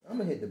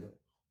gonna hit the button.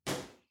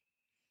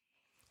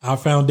 Our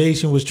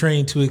foundation was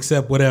trained to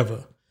accept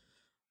whatever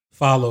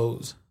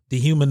follows,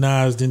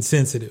 dehumanized and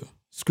sensitive,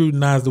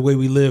 scrutinized the way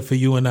we live for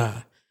you and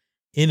I.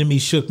 Enemy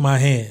shook my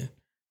hand.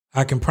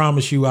 I can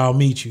promise you I'll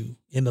meet you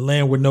in the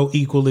land where no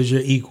equal is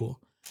your equal.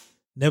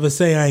 Never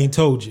say I ain't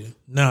told you.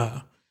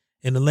 Nah.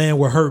 In the land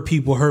where hurt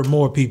people hurt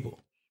more people.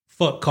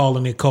 Fuck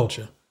calling it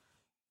culture.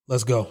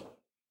 Let's go.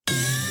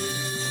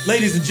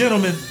 Ladies and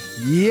gentlemen,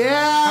 I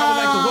would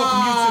like to welcome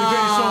you to the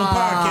Greatest Show on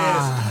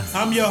Podcast.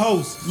 I'm your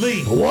host,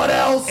 Lee. What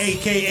else?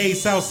 AKA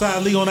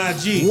Southside Lee on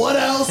IG. What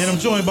else? And I'm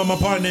joined by my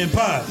partner in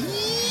pod.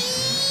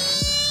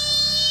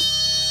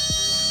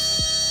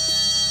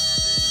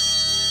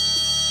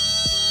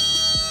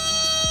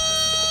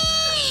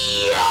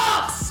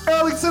 Yes!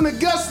 Ellington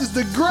Augustus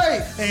the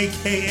Great.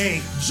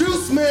 AKA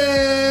Juice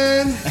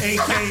Man.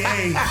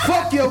 AKA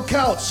Fuck your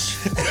couch.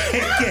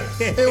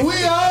 AKA And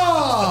we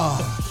are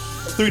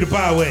 3 the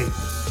Byway.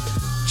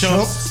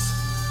 Chumps.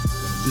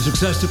 Your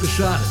success took a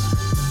shot at you.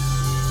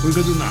 What are you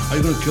gonna do now? How are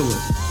you gonna kill it?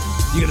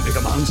 You gonna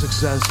become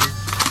unsuccessful?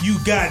 You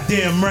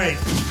goddamn right.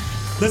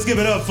 Let's give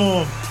it up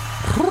for him.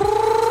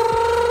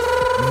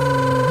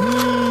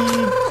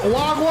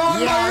 Wag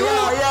wag.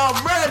 Yo,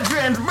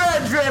 brethren,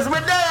 we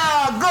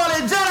there,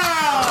 Gully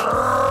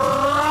General.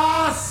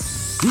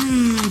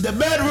 The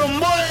bedroom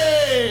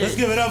boy. Let's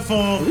give it up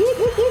for him.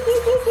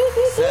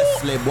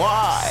 Cecily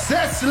boy.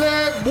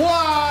 Cecily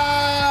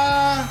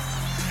boy.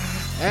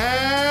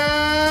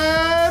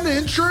 And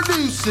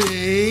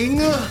introducing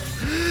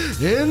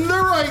in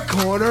the right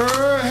corner,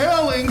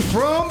 hailing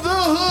from the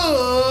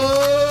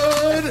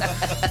hood,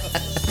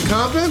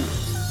 Compton.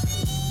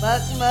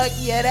 Muck,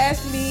 yeah,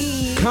 that's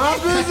me.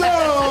 Compton's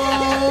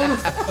own.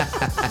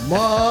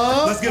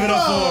 Let's give it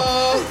up for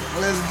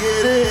him. Let's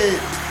get it.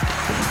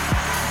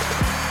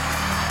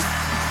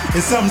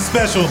 It's something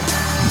special.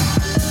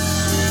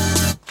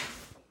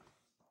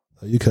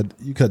 You cut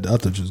the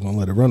other, just gonna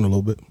let it run a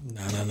little bit.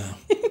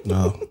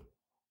 No.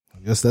 I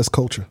guess that's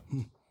culture.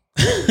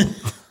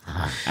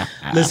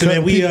 Listen,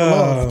 man,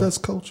 that's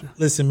culture.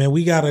 Listen, man,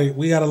 we got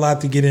a lot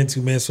to get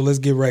into, man. So let's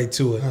get right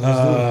to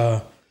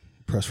it.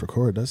 Press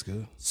record. That's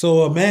good.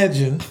 So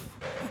imagine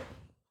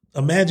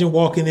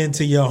walking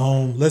into your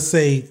home. Let's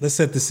set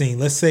the scene.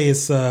 Let's say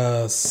it's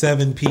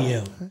 7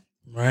 p.m.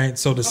 Right.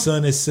 So the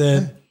sun is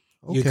set.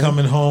 You're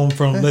coming home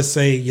from, let's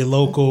say, your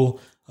local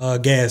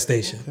gas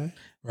station,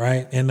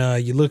 right? And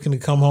you're looking to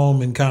come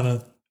home and kind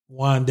of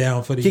wind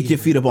down for the Kick your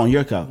evening. feet up on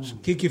your couch.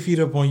 Kick your feet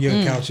up on your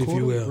couch, if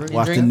you will.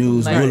 Watch the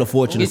news, Like, Wheel of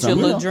Fortune or get your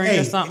something. little drink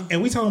or something.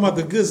 And we talking about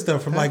the good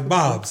stuff from like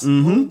Bob's,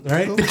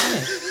 right?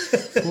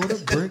 Quarter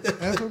brick,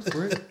 ever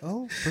brick.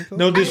 Oh, brick.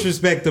 No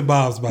disrespect to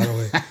Bob's, by the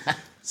way.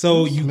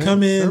 So you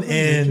come in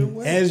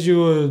and as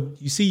you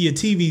see your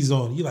TV's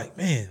on, you're like,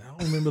 man, I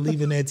don't remember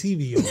leaving that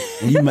TV on.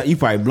 And you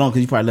probably blown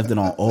because you probably left it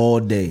on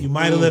all day. You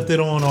might have left it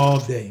on all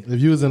day.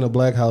 If you was in a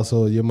black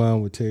household, your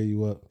mom would tear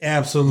you up.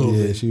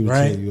 Absolutely. Yeah, she would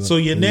right. tear you up. So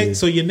your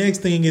next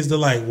thing is to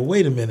like, well,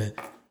 wait a minute,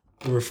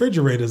 the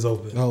refrigerator's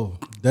open. Oh,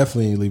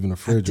 definitely ain't leaving the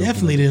fridge open.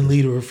 Definitely didn't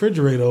leave the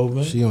refrigerator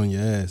open. She on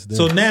your ass.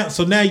 Then.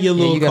 So now you're a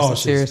little You got some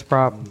cautious. serious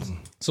problems.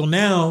 So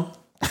now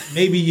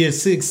maybe your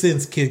sixth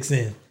sense kicks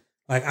in.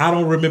 Like, I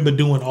don't remember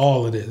doing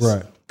all of this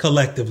Right.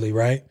 collectively,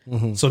 right?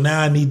 So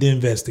now I need to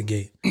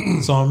investigate.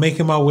 So I'm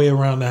making my way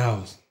around the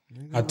house.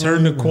 I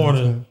turn the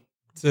corner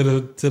to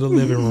the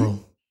living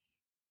room.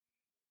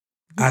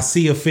 I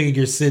see a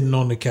figure sitting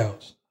on the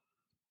couch.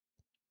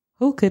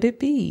 Who could it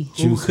be?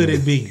 Who could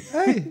it be?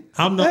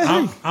 I'm the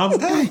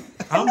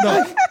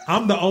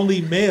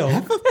only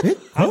male.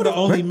 I'm the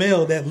only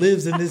male that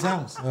lives in this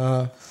house.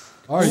 Are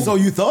you? So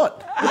you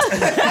thought.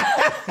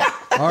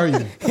 Are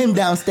you? Him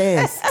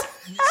downstairs.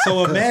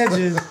 So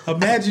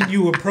imagine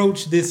you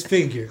approach this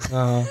figure.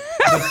 Y'all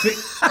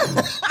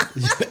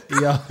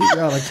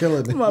are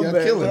killing me. Y'all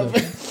killing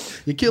me.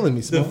 You're killing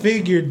me, The Smoke.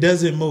 figure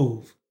doesn't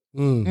move,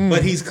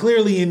 but he's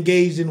clearly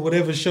engaged in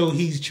whatever show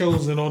he's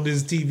chosen on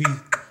this TV.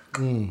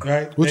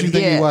 Right? What you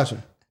think Yeah. you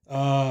watching?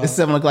 It's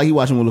 7 o'clock. He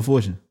watching Wheel of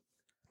Fortune.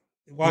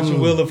 Watching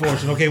Wheel of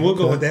Fortune. Okay, we'll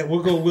go with that.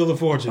 We'll go Wheel of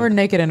Fortune. Or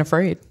Naked and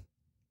Afraid.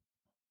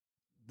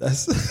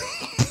 That's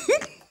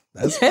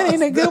That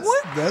ain't a good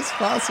one? That's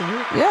possible.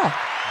 Yeah.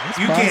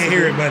 You can't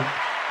hear it, but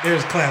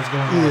there's claps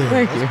going on. Yeah,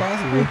 Thank that's you.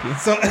 possible.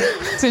 So,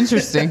 It's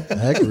interesting.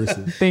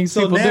 Accuracy. Things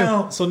so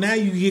people now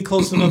you get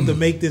close enough to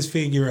make this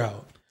figure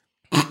out.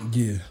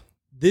 Yeah.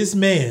 This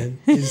man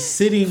is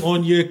sitting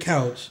on your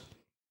couch,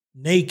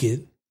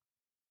 naked,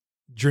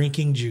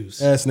 drinking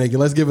juice. Ass naked.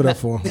 Let's give it up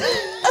for him.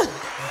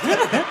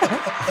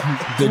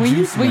 do. When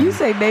you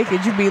say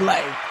naked, you be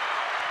like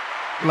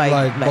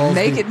balls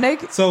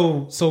naked.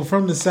 So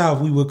from the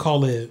South, we would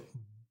call it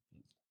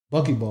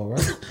Bucky ball,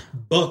 right?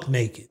 buck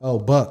naked. Oh,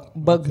 buck.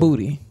 Buck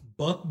booty.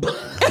 Buck.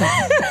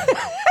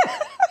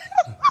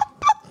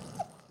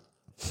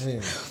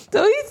 Damn.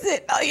 So he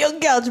sitting on your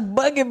couch,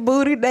 bucket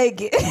booty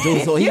naked.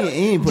 So he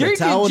ain't put a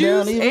Drinking towel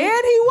down juice even?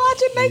 and he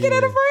watching Naked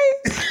and Afraid.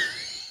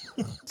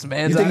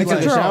 Smells You think out he of took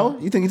a control. shower?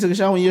 You think he took a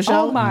shower in your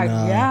shower? Oh my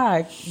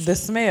God, the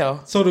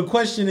smell. So the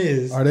question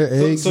is, Are there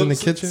eggs in the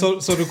kitchen? So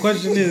the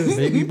question is,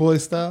 Baby boy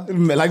style.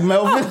 Like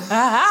Melvin?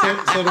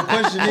 so the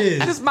question is,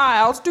 This is my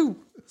house too.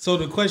 so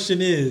the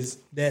question is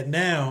that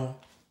now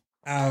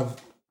I've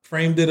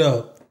framed it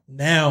up.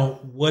 Now,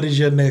 what is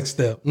your next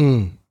step?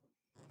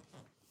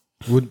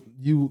 Would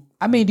you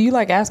I mean, do you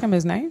like ask him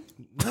his name?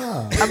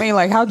 I mean,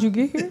 like, how'd you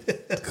get here?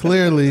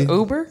 clearly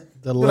Uber?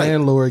 the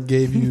landlord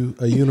gave you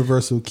a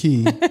universal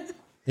key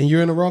and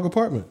you're in the wrong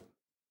apartment?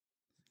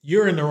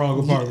 You're in the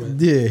wrong apartment.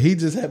 Yeah, he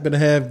just happened to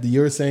have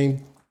your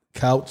same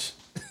couch.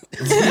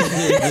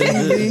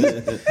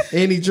 TV,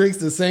 and he drinks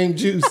the same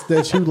juice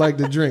that you like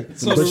to drink.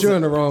 But you're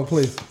in the wrong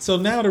place. So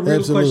now the real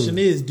Absolutely. question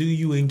is, do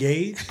you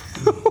engage?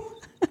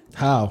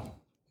 How?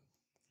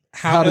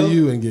 How do el-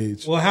 you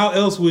engage? Well, how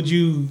else would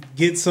you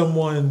get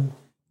someone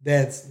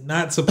that's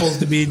not supposed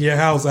to be in your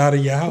house out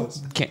of your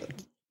house? Can't.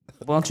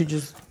 Why don't you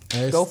just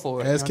Ask, go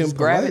for it? Ask Just him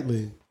grab it.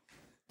 politely.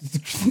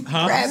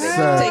 Huh?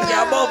 Sir, Take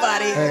y'all both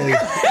out of here.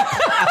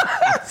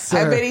 I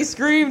sir, bet he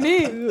screamed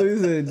in. He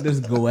said,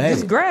 just go at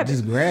Just it. grab it.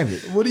 Just grab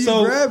it. what are you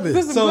So- grabbing?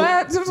 Put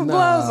some, put some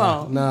gloves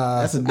on.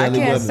 Nah, That's a I deadly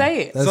can't weapon. say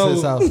it. that's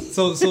his house.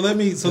 So let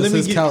me his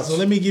couch.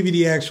 give you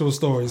the actual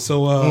story.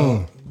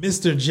 So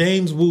Mr.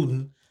 James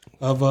Wooten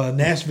of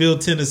Nashville,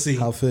 Tennessee,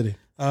 How fitting.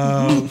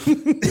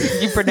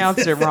 You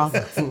pronounced it wrong.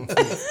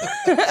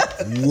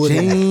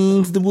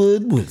 James the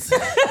Woods.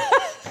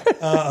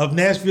 of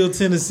Nashville,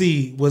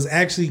 Tennessee, was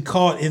actually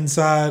caught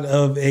inside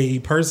of a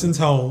person's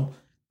home,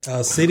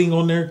 sitting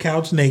on their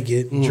couch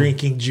naked,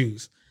 drinking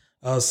juice.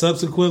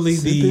 Subsequently,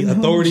 the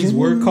authorities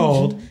were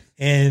called,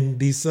 and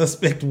the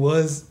suspect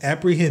was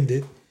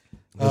apprehended.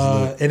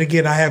 And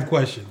again, I have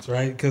questions,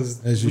 right?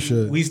 Because As you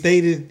should. we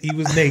stated he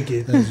was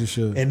naked, As you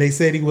should. and they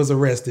said he was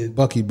arrested.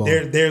 Bucky ball.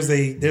 There's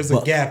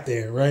a gap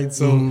there, right?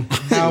 So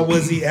how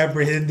was he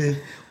apprehended?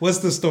 What's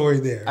the story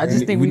there? I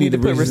just think we need to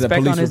put register the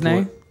respect on police his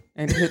report. name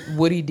and put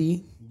Woody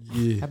D.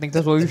 Yeah. I think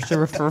that's what we should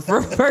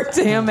refer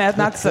to him as,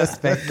 not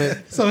suspect, but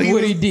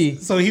Woody D.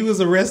 So he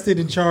was arrested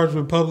and charged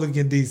with public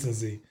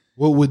indecency.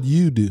 What would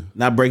you do?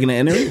 Not breaking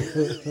and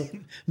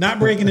entering? Not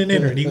breaking and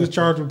entering. He was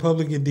charged with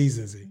public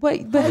indecency.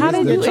 Wait, but how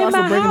did They're you in charged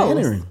for my breaking and house?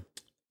 entering.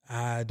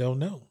 I don't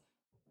know.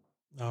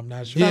 I'm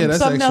not sure. Yeah, that's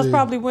Something else actually-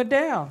 probably went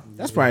down.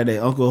 That's probably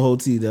their Uncle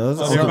Hoti though.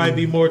 So there might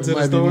be more to the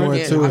Might be story. more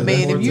Yeah, to I it.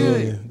 mean, That's if you- more to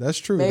it. That's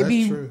true.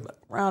 Maybe That's true.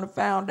 around and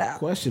found out.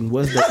 Question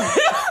was the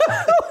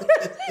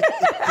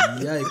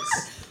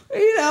Yikes.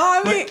 You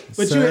know, I mean,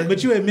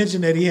 But you had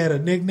mentioned that he had a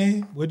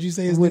nickname. What'd you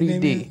say his Woody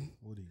nickname D.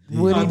 is?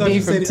 Woody I thought D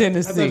you from said-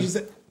 I thought you Tennessee.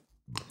 said-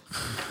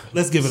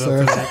 Let's give it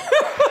Sir. up for that.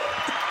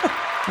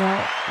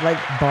 Like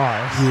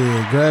bars.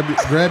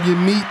 Yeah, grab your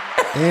meat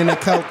and a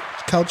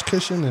couch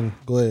cushion and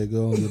go ahead,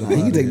 go on. Get you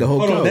can take the whole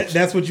Hold on, couch.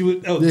 that's what you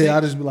would. Oh, Yeah,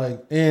 I just be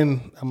like, and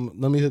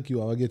let me hook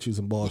you up. I'll get you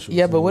some ball shorts.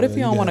 Yeah, but what if you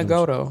don't got want to them.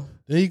 go though?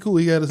 Yeah, he cool.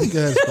 He got his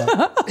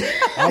spot.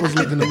 I was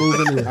looking to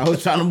move anyway. I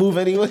was trying to move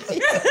anyway.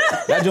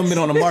 That jumped in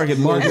on the market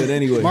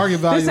anyway. Market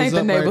value ain't is the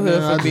up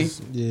neighborhood right now.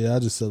 for me. I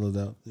just sell it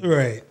out.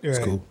 right. It's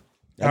cool.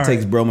 That All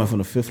takes right. Broman from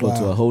the fifth floor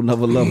to a whole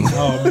nother level.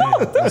 Oh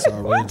man. That's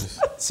outrageous.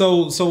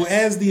 So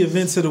as the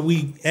events of the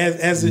week,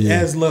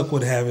 as luck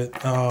would have it,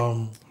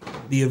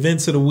 the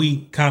events of the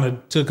week kind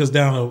of took us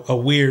down a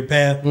weird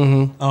path.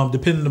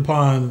 Depending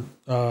upon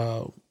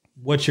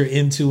what you're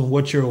into and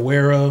what you're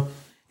aware of,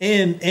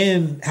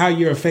 and how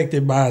you're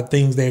affected by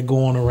things that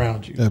go on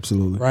around you.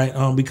 Absolutely.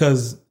 Right?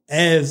 Because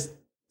as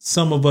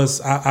some of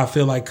us, I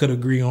feel like could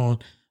agree on,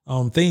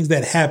 things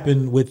that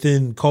happen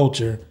within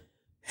culture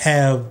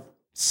have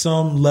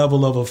some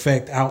level of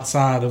effect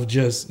outside of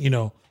just,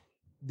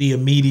 the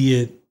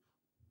immediate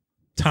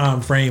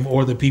time frame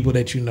or the people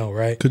that you know,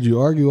 right? Could you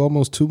argue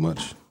almost too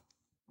much?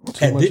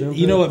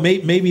 You know what?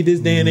 Maybe this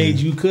day and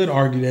age you could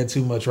argue that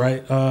too much,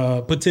 right?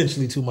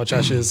 Potentially too much,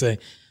 I should say.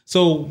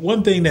 So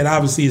one thing that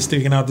obviously is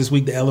sticking out this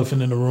week, the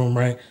elephant in the room,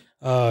 right?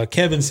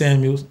 Kevin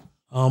Samuels,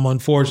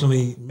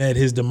 unfortunately met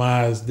his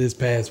demise this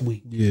past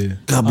week. Yeah.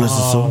 God bless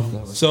his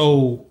soul.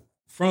 So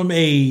from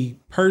a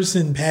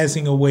person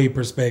passing away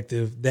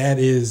perspective, that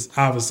is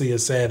obviously a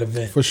sad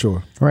event. For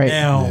sure. Right.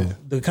 Now,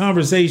 the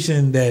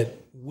conversation that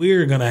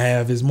we're going to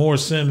have is more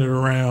centered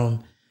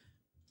around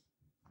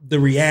the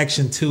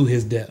reaction to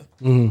his death.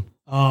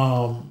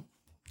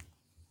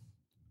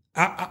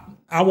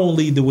 I won't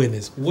lead the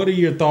witness. What are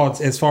your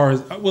thoughts as far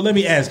as, well, let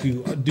me ask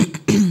you,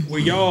 were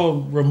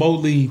y'all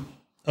remotely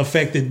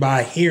affected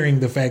by hearing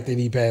the fact that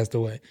he passed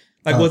away?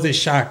 Like, was it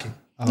shocking?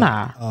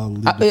 Nah. I'll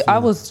leave the I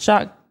floor. was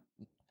shocked.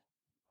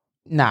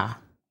 Nah.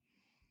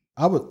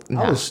 I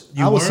was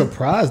You I was weren't?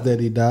 surprised that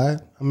he died.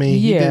 I mean,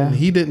 Yeah.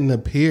 he didn't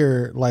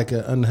appear like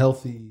an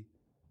unhealthy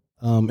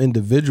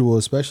individual,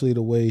 especially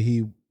the way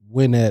he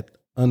went at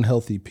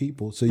unhealthy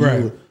people. So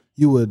Right.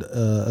 you would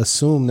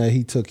assume that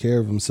he took care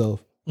of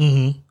himself.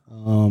 Mm-hmm.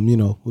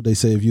 What they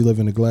say, if you live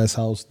in a glass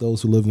house,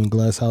 those who live in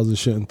glass houses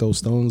shouldn't throw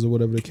stones or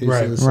whatever the case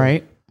Right. is. So,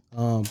 Right.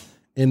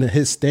 and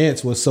his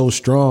stance was so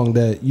strong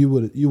that you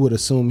would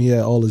assume he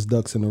had all his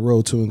ducks in a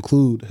row, to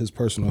include his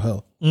personal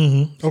health.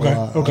 Mm-hmm. Okay.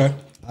 So okay.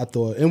 I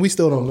thought, and we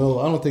still don't know.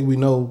 I don't think we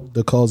know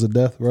the cause of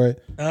death, right?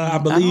 I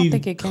believe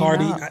think it came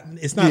out.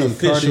 It's not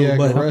official, cardiac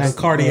but arrest.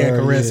 cardiac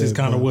arrest is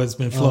kind of but, what's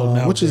been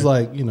floating out which there. is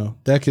like,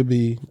 that could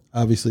be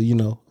obviously,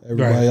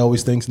 everybody Right.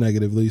 always thinks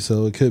negatively,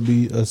 so it could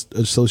be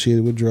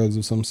associated with drugs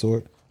of some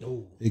sort.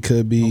 It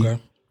could be Okay.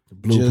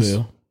 Blue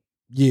pill.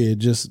 Yeah,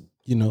 just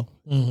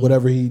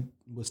whatever he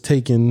was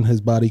taking, his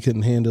body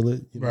couldn't handle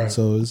it. Right.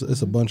 So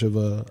it's a bunch of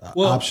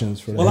options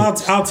for that. Well,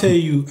 I'll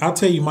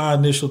tell you. My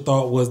initial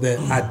thought was that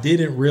I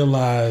didn't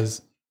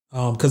realize,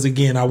 because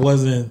again, I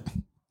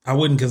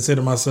wouldn't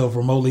consider myself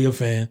remotely a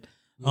fan,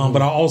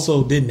 but I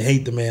also didn't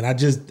hate the man. I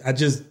just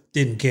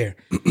didn't care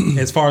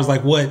as far as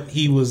like what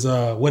he was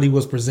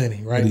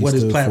presenting, right? What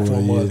his stood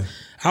platform for, was. yeah.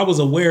 I was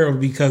aware of,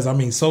 because I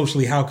mean,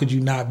 socially, how could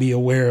you not be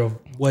aware of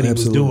what he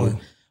Absolutely. was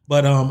doing?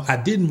 But I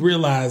didn't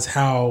realize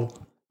how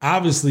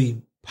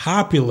obviously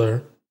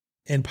popular,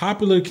 and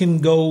popular can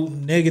go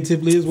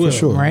negatively as well,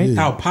 sure, Right. yeah.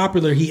 how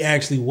popular he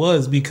actually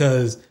was,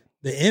 because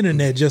the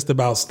internet just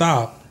about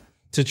stopped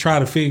to try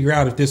to figure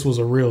out if this was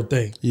a real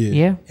thing.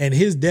 Yeah. And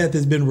his death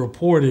has been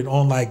reported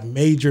on like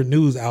major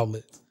news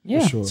outlets.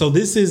 Yeah. Sure. So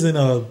this isn't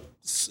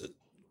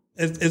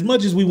as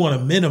much as we want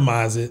to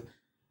minimize it,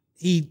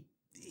 he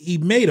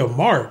made a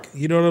mark.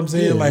 You know what I'm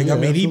saying? Yeah, I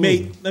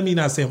mean,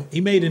 absolutely.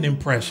 he made an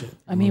impression.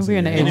 I mean, we're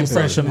in the age of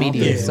impression. social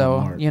media, Yeah.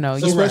 so you know,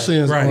 Especially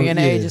in- Right. we're in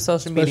the yeah, age of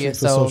social especially media. for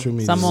So social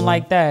media, someone so-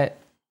 like that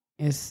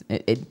is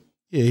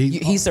he's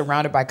he's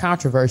surrounded by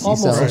controversy.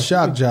 almost So a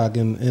shock jock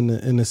in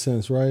a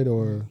sense, right?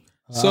 Or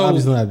So-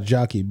 obviously not a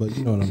jockey, but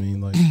you know what I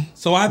mean. Like,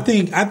 So I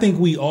think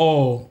we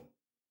all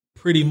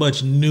pretty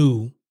much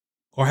knew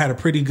or had a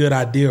pretty good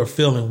idea or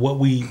feeling what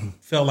we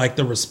felt like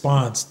the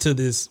response to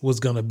this was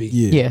going to be.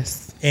 yeah,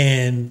 yes,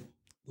 And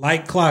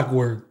like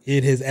clockwork,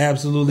 it has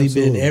absolutely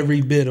been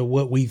every bit of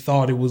what we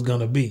thought it was going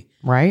to be.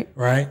 right.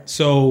 Right.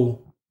 So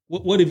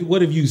what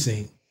have you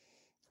seen?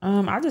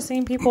 I've just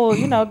seen people,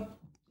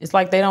 it's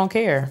like they don't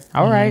care.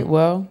 All right,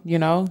 well,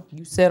 you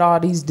said all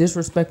these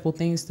disrespectful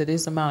things to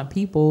this amount of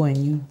people, and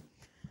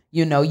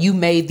you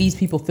made these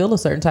people feel a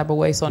certain type of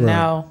way. So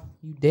now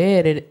you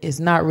dead. It's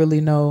not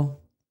really no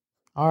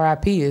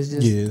RIP. It's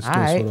just it's all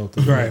right. sort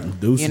of Right.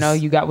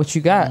 Deuces. You got what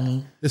you got.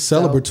 It's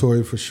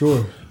celebratory for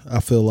sure. I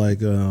feel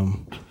like a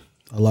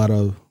lot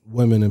of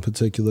women in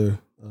particular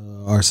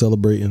are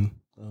celebrating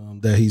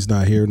that he's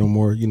not here no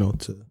more.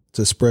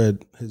 To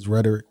spread his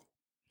rhetoric.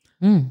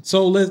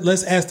 So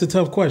let's ask the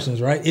tough questions,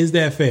 right? Is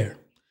that fair?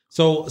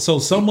 So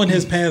someone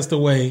has passed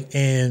away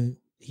and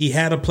he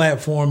had a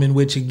platform in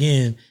which,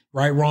 again,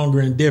 right, wrong,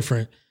 or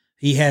indifferent,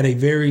 he had a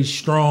very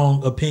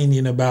strong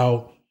opinion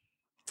about,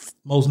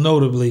 most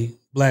notably,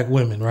 Black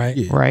women, right?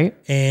 Yeah. Right,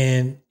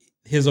 And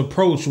his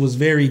approach was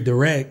very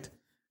direct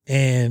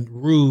and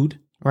rude,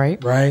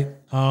 right, right?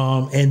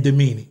 And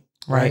demeaning,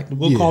 right? Right.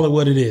 We'll call it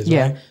what it is,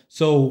 Yeah. right?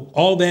 So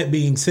all that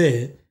being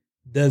said,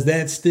 does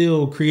that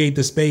still create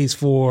the space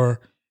for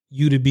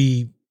you to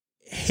be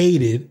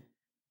hated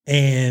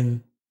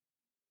and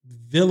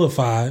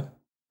vilified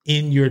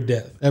in your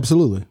death?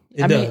 Absolutely.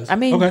 It does. I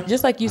mean, Okay.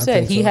 just like you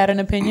said, think he so. had an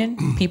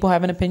opinion. People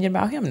have an opinion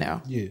about him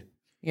now. Yeah.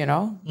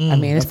 I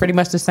mean, it's pretty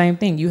much the same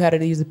thing. You had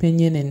these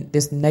opinion and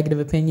this negative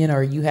opinion,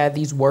 or you had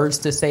these words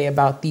to say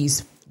about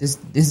this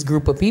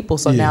group of people.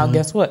 So now,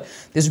 guess what?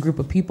 This group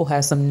of people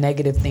has some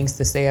negative things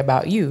to say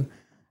about you.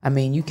 I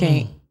mean, you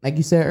can't, like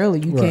you said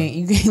earlier, you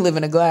can't live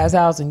in a glass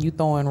house and you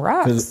throwing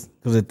rocks.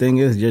 Because the thing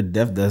is, your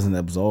death doesn't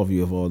absolve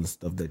you of all the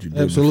stuff that you did.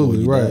 Absolutely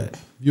before you right. died.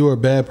 You were a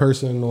bad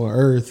person on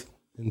Earth,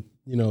 and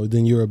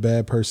then you're a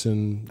bad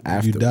person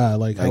after you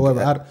die.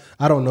 However,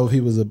 I don't know if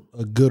he was a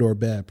good or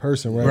bad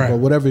person, right? Right. But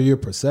whatever your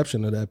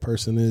perception of that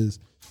person is,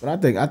 But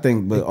I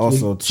think, but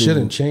also it too,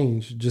 shouldn't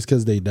change just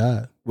because they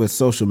died. with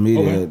social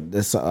media,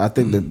 I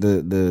think that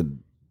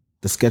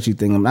the sketchy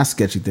thing, not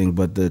sketchy thing,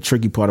 but the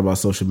tricky part about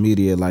social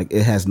media, like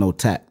it has no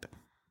tact.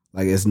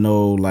 Like it's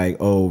no like,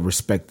 oh,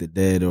 respect the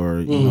dead,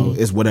 or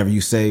it's whatever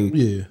you say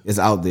is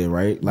out there,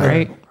 right?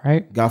 Like,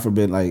 Right. God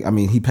forbid, like, I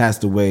mean, he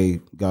passed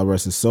away, God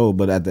rest his soul,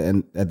 but at the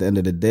end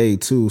of the day,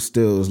 too,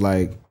 still is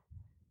like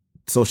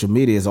social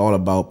media is all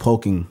about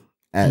poking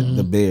at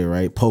the bear,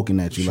 right? Poking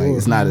at you. Like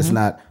it's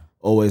not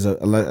always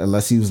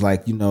unless he was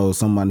like,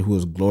 someone who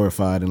was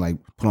glorified and like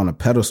put on a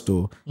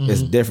pedestal.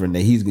 It's different.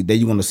 That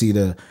you want to see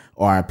the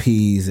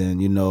RIPs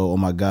and oh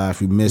my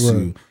gosh, we miss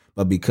you.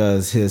 But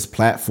because his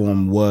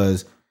platform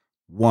was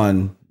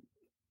one,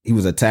 he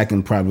was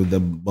attacking probably the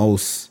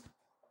most,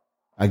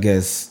 I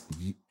guess,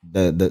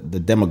 the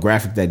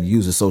demographic that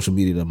uses social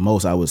media the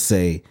most, I would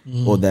say,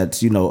 or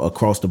that's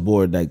across the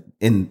board, like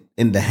in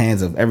the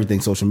hands of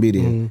everything social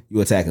media, you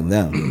attacking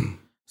them.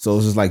 So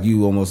it's just like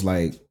you almost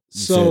like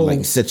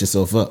you set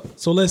yourself up.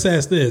 So let's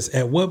ask this: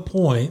 at what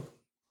point,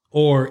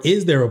 or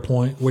is there a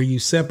point where you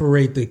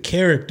separate the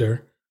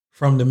character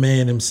from the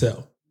man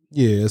himself?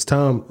 Yeah, it's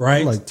time.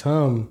 Right. Like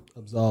time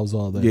absolves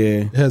all that.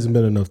 Yeah. It hasn't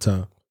been enough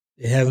time.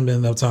 It hasn't been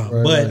enough time.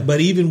 Right.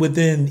 But even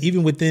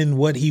within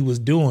what he was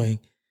doing,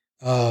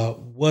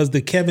 was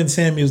the Kevin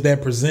Samuels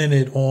that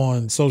presented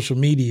on social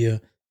media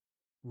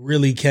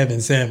really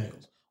Kevin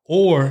Samuels?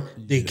 Or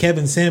did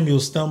Kevin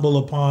Samuels stumble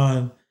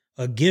upon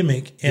a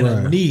gimmick and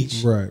a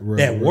niche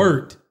that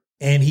worked,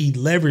 and he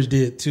leveraged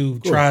it to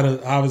try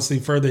to obviously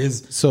further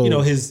his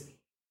his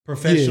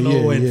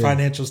professional and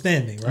financial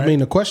standing. Right. I mean,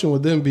 the question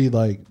would then be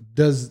like,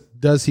 does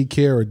he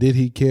care or did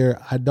he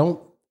care?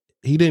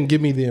 He didn't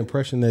give me the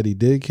impression that he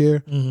did care.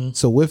 Mm-hmm.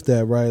 So with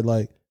that, right,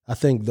 like I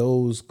think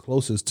those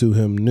closest to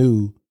him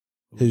knew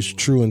his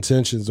true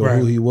intentions or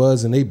who he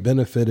was, and they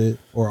benefited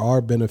or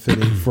are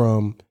benefiting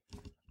from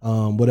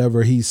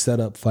whatever he set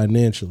up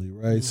financially,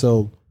 right? Mm-hmm.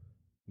 So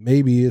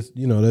maybe it's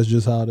that's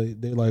just how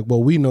they're like,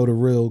 well, we know the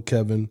real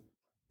Kevin,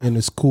 and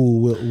it's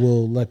cool.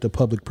 We'll let the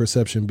public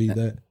perception be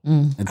that.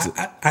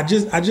 I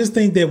just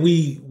think that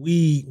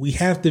we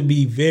have to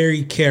be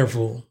very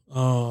careful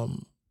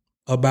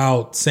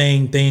about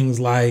saying things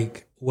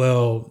like,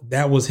 well,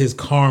 that was his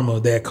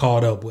karma that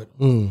caught up with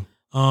him.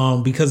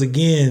 Because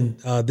again,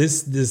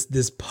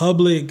 this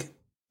public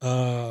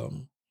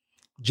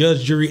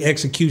judge, jury,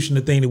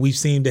 executioner thing that we've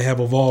seemed to have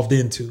evolved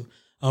into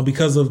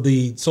because of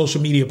the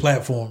social media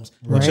platforms,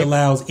 which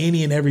allows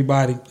any and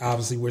everybody,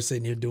 obviously we're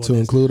sitting here doing to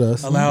include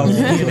us, allows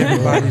any and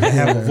everybody to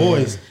have a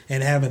voice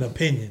and have an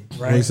opinion,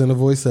 right? Voice and a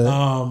voice set.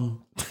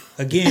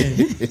 Again,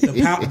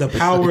 the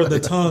power of the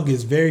tongue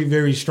is very,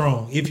 very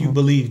strong if you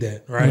believe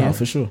that, right? Yeah,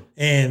 for sure.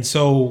 And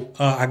so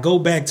I go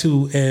back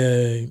to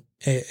a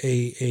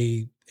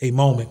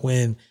moment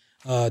when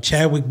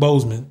Chadwick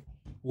Boseman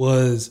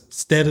was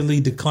steadily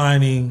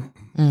declining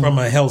from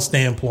a health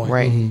standpoint,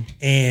 right?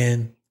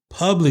 And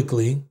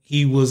publicly,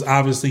 he was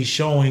obviously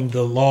showing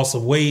the loss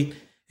of weight,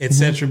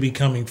 etc.,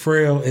 becoming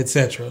frail,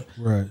 etc.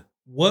 Right.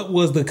 What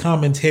was the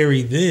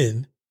commentary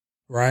then,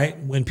 right,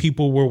 when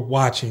people were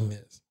watching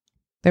this?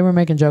 They were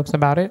making jokes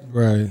about it.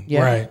 Right.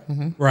 Yeah. Right.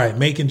 Mm-hmm. Right.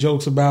 Making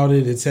jokes about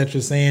it,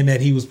 etc., saying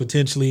that he was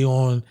potentially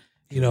on,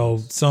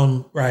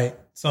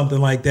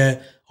 something like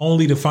that,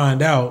 only to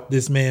find out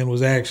this man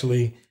was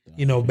actually,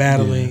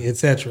 battling,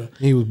 etc.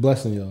 He was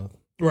blessing y'all.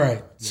 Right.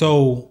 Yeah.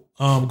 So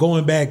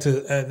going back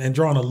to and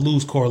drawing a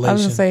loose correlation. I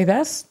was gonna say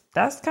that's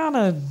kind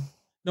of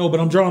no, but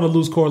I'm drawing a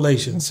loose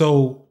correlation.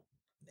 So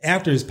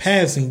after his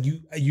passing,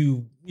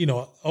 you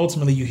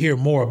ultimately you hear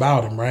more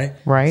about him, right?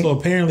 Right. So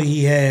apparently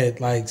he had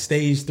like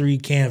stage 3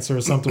 cancer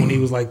or something when he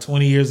was like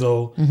 20 years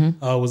old.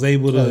 Was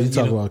able to. You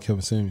talk about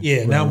Kevin Samuels.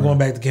 Yeah. Now I'm going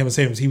back to Kevin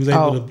Samuels. He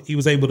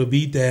was able to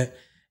beat that.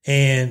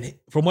 And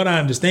from what I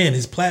understand,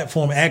 his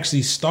platform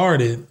actually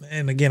started.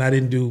 And again, I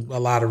didn't do a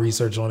lot of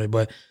research on it,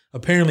 but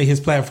apparently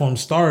his platform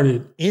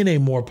started in a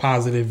more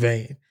positive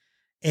vein,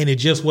 and it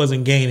just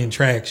wasn't gaining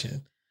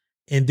traction.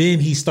 And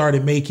then he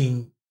started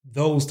making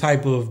those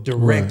type of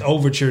direct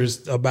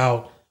overtures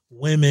about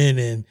women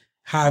and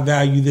high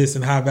value this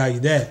and high value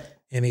that,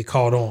 and it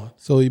caught on.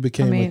 So he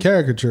became a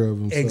caricature of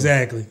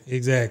himself.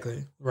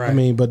 Exactly. Right. I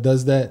mean, but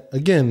does that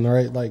again,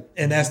 right? Like,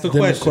 and that's the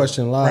question. The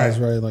question lies,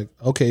 right? Like,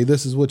 okay,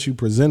 this is what you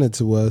presented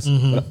to us.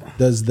 But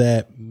does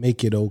that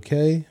make it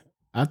okay?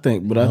 I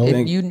think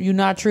you're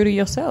not true to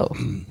yourself,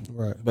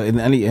 right? But in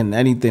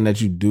anything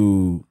that you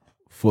do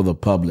for the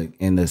public,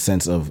 in the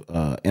sense of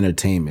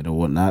entertainment or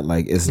whatnot,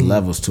 like it's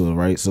levels to it,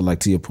 right? So, like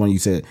to your point, you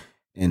said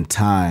in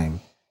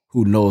time,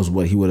 who knows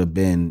what he would have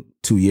been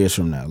 2 years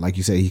from now? Like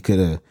you said, he could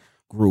have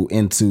grew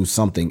into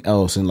something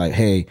else, and like,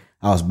 hey,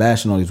 I was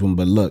bashing on these women,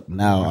 but look,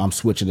 now I'm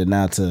switching it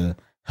now to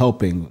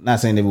helping. Not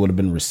saying they would have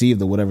been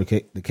received or whatever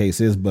the case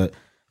is, but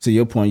to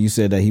your point, you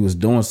said that he was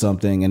doing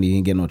something and he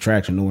didn't get no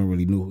traction. No one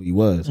really knew who he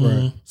was.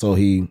 Right. So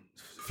he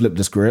flipped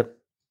the script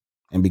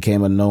and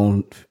became a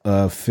known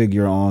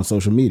figure on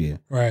social media.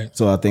 Right.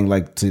 So I think,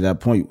 like, to that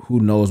point, who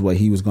knows what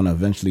he was going to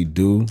eventually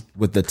do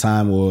with the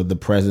time or the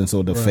presence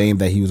or the fame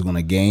that he was going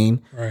to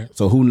gain. Right.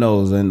 So who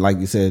knows? And like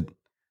you said,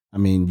 I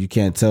mean, you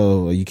can't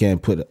tell, or you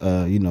can't put,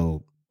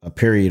 a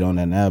period on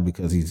that now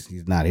because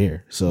he's not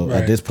here. So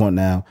at this point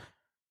now,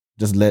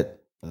 just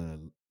let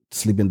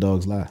sleeping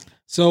dogs lie.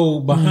 So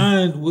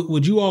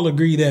would you all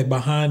agree that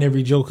behind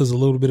every joke is a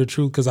little bit of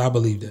truth? Because I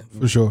believe that.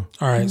 For sure.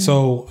 All right.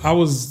 So I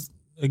was,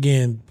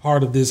 again,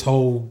 part of this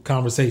whole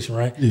conversation,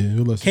 right?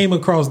 Yeah. Came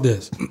across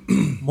this.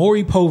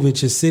 Maury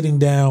Povich is sitting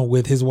down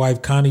with his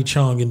wife, Connie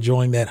Chung,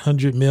 enjoying that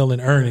 $100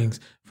 million in earnings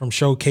from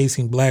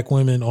showcasing black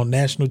women on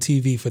national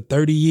TV for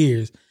 30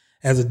 years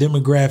as a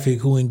demographic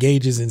who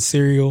engages in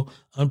serial,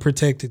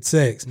 unprotected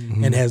sex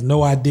and has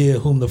no idea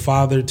whom the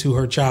father to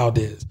her child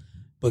is.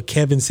 But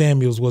Kevin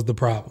Samuels was the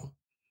problem.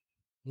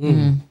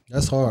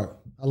 That's hard.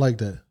 I like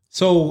that.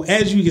 So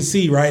as you can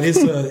see, right, it's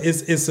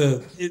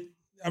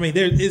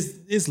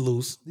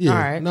loose. Yeah. All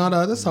right. No,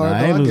 that's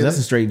hard. That's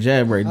a straight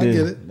jab right there. I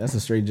get it. That's a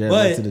straight jab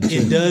But right to the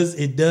chin.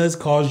 it does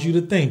cause you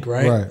to think,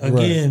 right?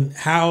 Again,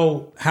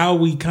 how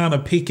we kind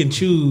of pick and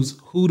choose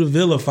who to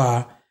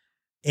vilify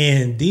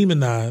and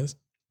demonize,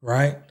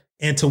 right?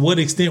 And to what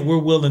extent we're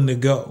willing to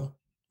go,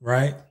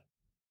 right?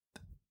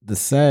 The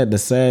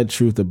sad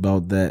truth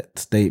about that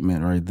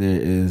statement right there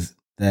is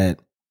that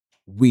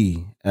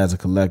we, as a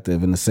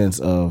collective, in the sense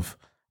of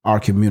our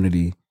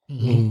community,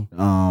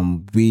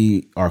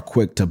 we are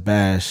quick to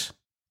bash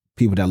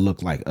people that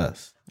look like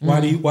us. Why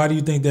do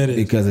you think that is?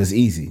 Because it's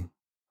easy.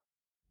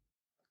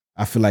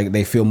 I feel like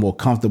they feel more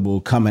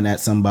comfortable coming at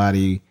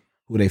somebody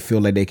who they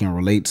feel like they can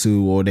relate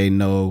to, or they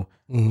know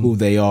who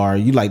they are.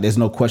 You like, there's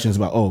no questions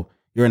about, oh,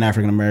 you're an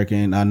African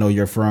American. I know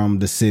you're from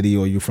the city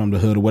or you're from the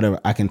hood or whatever.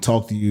 I can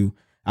talk to you.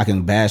 I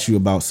can bash you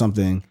about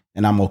something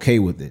and I'm okay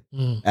with it.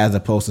 As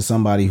opposed to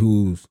somebody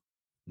who's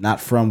not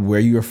from where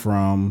you're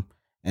from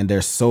and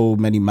they're so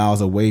many miles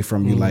away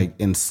from you, like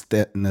in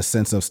the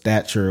sense of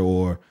stature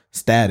or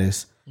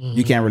status,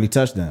 you can't really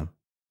touch them.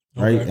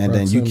 Right. Okay. And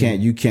Proximity.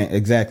 then you can't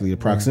exactly the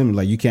proximity.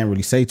 Like you can't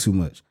really say too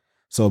much.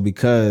 So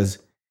because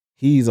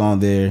he's on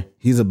there,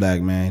 he's a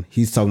black man,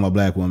 he's talking about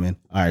black women.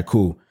 All right,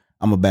 cool.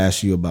 I'm gonna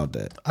bash you about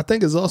that. I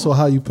think it's also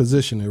how you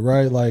position it,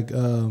 right? Like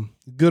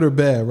good or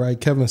bad, right?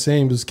 Kevin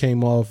Samuels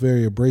came off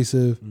very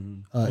abrasive,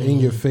 in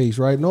your face,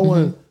 right? No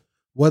one,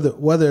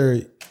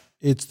 whether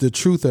it's the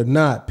truth or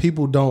not,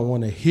 people don't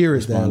want to hear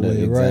it that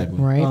way, exactly.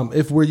 Right.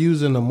 If we're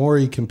using a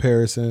Maury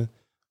comparison,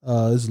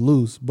 it's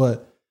loose,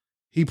 but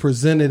he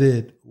presented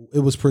it. It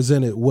was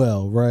presented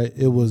well, right?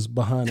 It was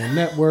behind a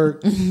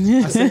network.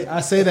 I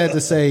say that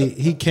to say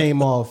he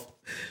came off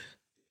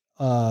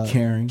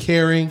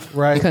caring,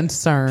 right?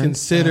 Concerned.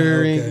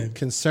 Considering, Okay.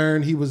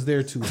 concerned. He was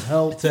there to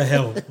help. To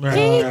help.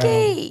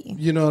 Right.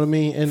 You know what I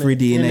mean? And Free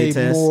DNA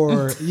test.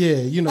 More, yeah,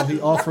 you know, he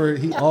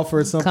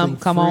offered something.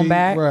 Come on free,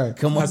 back. right?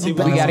 Come on, see We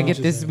got to get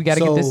this. We got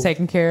to get this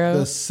taken care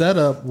The of.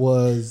 setup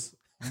was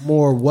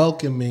more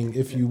welcoming,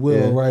 if you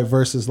will, right?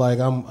 Versus like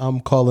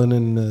I'm calling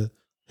in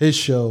his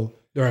show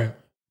Right.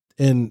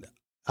 and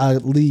I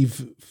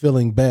leave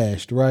feeling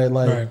bashed, right?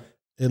 Like Right.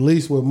 at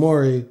least with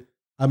Maury,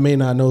 I may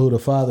not know who the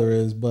father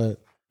is, but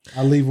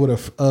I leave with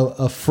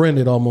a friend.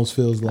 It almost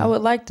feels like. I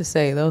would like to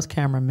say those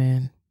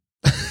cameramen.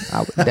 I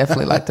would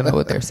definitely like to know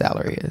what their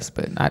salary is,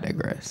 but I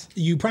digress.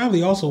 You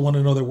probably also want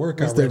to know their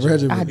workout What's their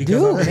regimen? I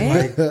because do, mean, man.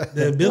 like,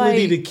 the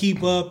ability Like- to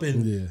keep up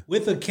and Yeah.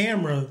 with a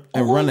camera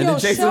and On running your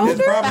to Jason. shoulder?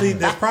 that's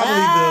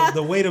probably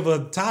the weight of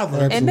a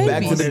toddler. And they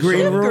Back be to the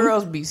green them room.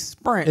 girls be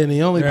sprinting. And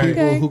the only Right.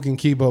 people Okay. who can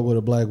keep up with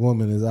a black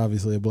woman is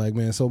obviously a black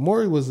man. So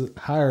Maury was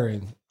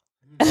hiring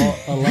a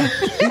lot.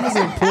 He was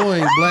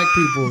employing black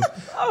people.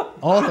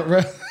 All the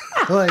rest,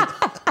 like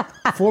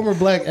former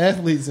black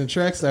athletes and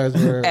track stars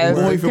were As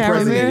Boy a for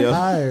president, cameraman. yo.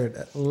 hired.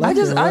 I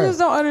just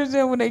don't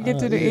understand when they get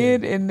to the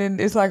end and then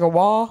it's like a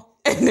wall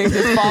and they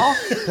just fall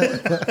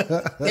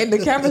and the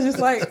camera's just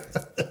like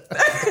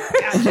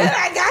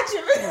I got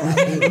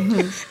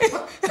you.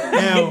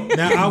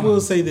 Now I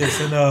will say this,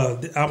 and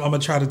I'm gonna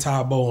try to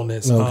tie a bow on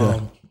this.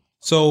 Okay.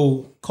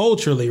 So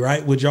culturally,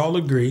 right? Would y'all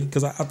agree?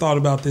 Because I thought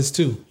about this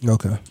too.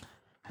 Okay.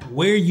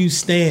 Where you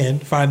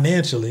stand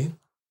financially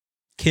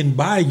can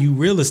buy you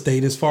real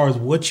estate as far as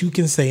what you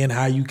can say and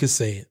how you can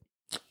say it.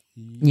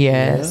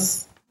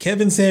 Yes.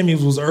 Kevin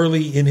Samuels was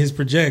early in his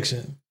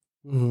projection.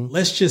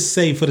 Let's just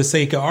say, for the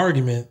sake of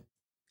argument,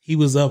 he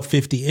was up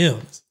 50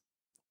 M's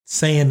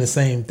saying the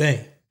same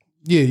thing.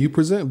 Yeah, you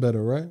present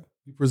better, right?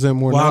 You present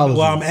more Well, knowledge.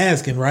 I'm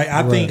asking, right?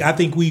 I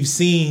think we've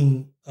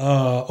seen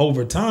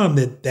over time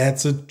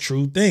that's a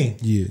true thing.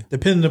 Yeah.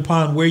 Depending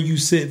upon where you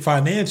sit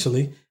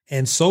financially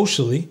and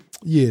socially,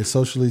 Yeah,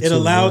 socially it too,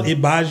 allows yeah.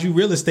 it buys you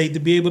real estate to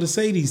be able to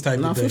say these type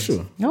Not of for things.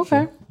 sure.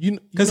 Okay.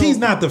 Because he's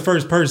not the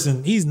first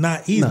person. He's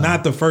not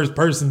the first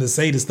person to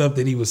say the stuff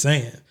that he was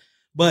saying.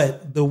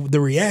 But the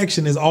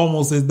reaction is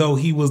almost as though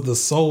he was the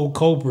sole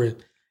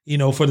culprit,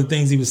 for the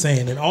things he was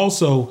saying. And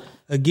also,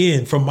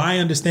 again, from my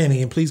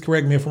understanding, and please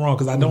correct me if I'm wrong,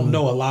 because I don't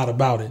know a lot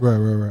about it.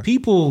 Right.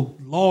 People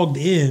logged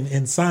in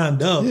and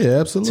signed up Yeah,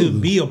 absolutely. to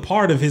be a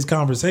part of his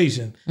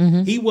conversation.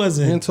 He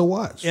wasn't. And to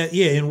watch. Yeah.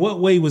 In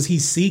what way was he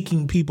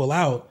seeking people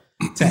out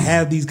to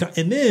have these?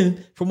 And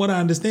then, from what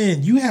I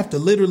understand, you have to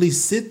literally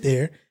sit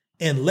there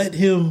and let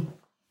him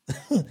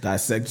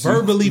Dissect you.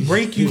 verbally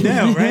break you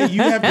down, right?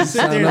 You have to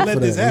sit there and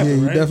let this happen, Yeah,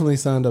 you right? definitely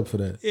signed up for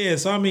that. Yeah.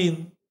 So I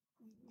mean,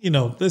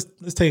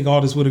 let's take all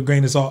this with a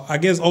grain of salt. I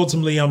guess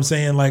ultimately, I'm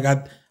saying like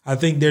I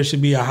think there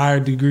should be a higher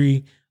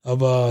degree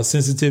of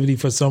sensitivity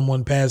for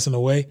someone passing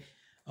away,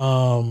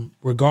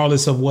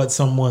 regardless of what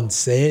someone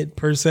said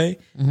per se.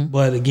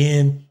 But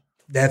again,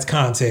 that's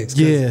context.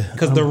 Yeah.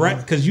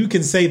 Because you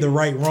can say the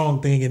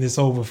wrong thing and it's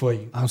over for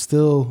you.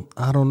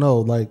 I don't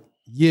know. Like,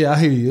 yeah, I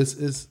hear you.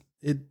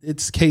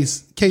 It's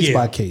case Yeah.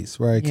 by case,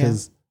 right?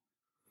 Because,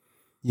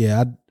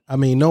 I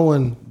mean, no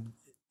one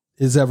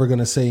is ever going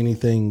to say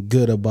anything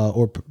good about,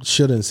 or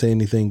shouldn't say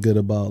anything good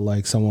about,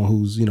 like someone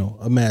who's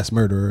a mass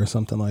murderer or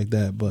something like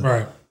that. But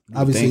Right.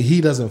 obviously,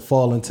 he doesn't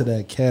fall into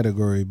that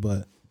category.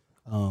 But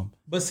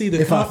But see,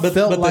 if I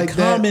felt but like the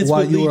that comments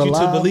while would you lead were you to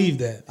alive, believe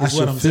that. I Is what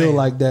should I'm feel saying.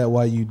 like that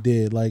while you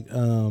did. Like,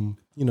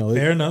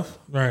 Fair enough.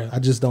 Right. I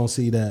just don't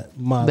see that.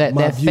 My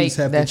That views fake,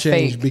 have to that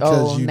change fake.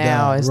 because you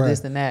now died. it's Right.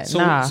 this and that. So,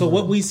 nah. so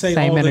what we say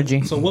Same all energy.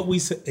 The, so what we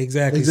say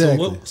exactly.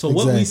 Exactly. So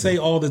what we Exactly. say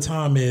all the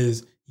time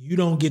is you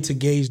don't get to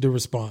gauge the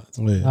response.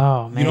 Yeah.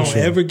 Oh man. You don't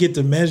ever get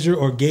to measure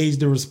or gauge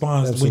the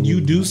response. When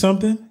you do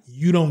something,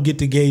 you don't get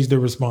to gauge the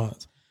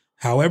response.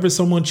 However,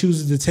 someone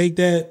chooses to take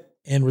that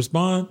and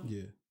respond,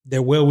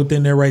 they're well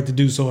within their right to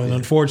do so. And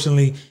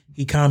unfortunately,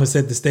 he kind of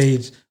set the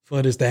stage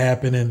for this to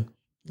happen.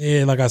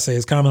 And like I say,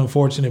 it's kind of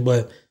unfortunate,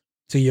 but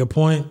to your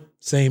point,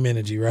 same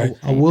energy, right?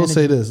 I will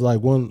say this, like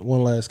one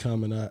last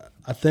comment.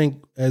 I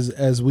think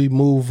as we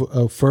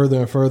move further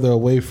and further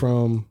away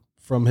from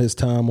his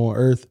time on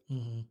Earth,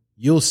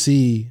 you'll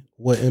see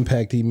what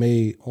impact he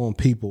made on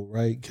people,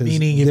 right?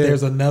 Meaning, if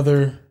there's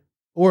another,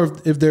 or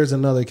if there's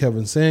another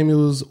Kevin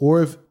Samuels,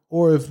 or if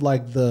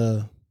like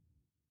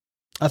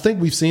I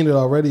think we've seen it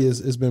already.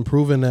 It's been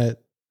proven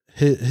that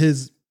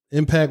his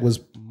impact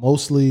was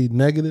mostly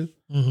negative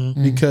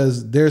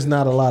because there's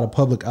not a lot of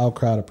public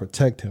outcry to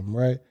protect him,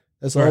 right?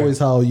 That's always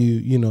how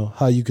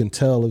how you can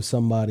tell if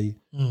somebody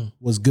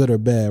was good or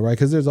bad, right?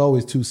 Because there's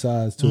always two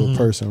sides to a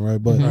person,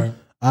 right? But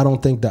I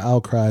don't think the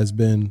outcry has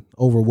been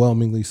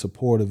overwhelmingly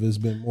supportive. It's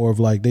been more of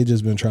like they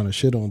just been trying to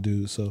shit on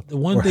dudes, have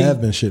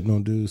been shitting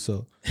on dudes.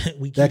 So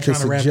we keep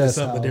trying to wrap this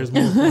up, but there's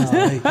more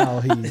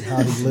how he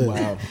lived.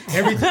 Wow.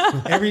 Every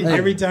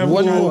time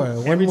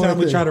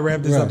we try to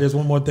wrap this up, there's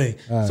one more thing.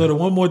 Right. So the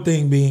one more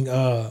thing being,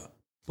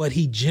 but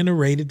he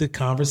generated the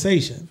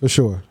conversation for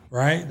sure.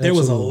 Right, Absolutely. There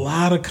was a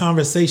lot of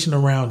conversation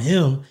around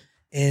him,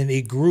 and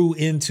it grew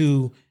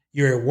into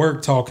you're at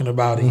work talking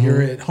about it,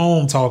 you're at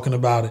home talking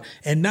about it,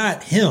 and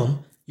not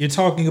him. You're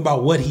talking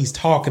about what he's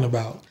talking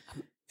about.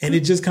 And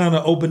it just kind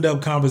of opened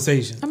up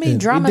conversation. I mean,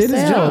 drama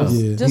sells.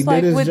 Yeah. Just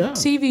like with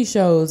TV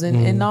shows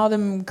and all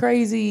them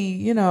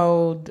crazy,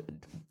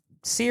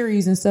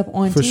 series and stuff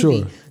on TV.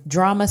 Sure.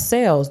 Drama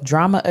sells.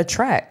 Drama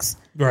attracts.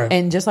 Right.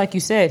 And just like you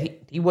said,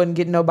 he wasn't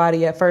getting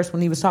nobody at first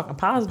when he was talking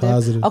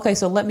positive. Okay,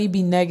 so let me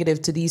be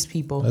negative to these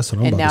people. That's what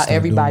I'm and about now to start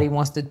everybody doing.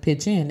 wants to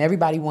pitch in.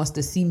 Everybody wants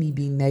to see me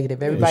be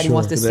negative. Everybody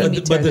wants to see me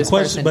turn this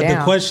person down.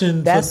 The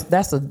question, that's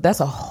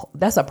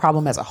a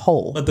problem as a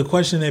whole. But the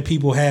question that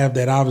people have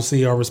that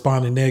obviously are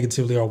responding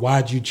negatively are,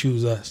 why'd you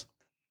choose us?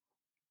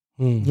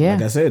 Yeah,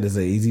 like I said, it's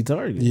an easy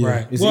target. Yeah.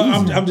 Right. It's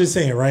well, easy. I'm just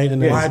saying, right?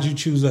 And why'd you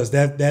choose us?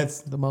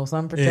 That's the most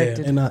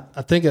unprotected. And I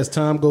think as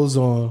time goes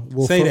on,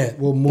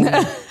 we'll move.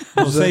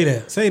 No, say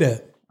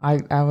that. I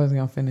wasn't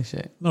gonna finish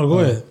it. No, go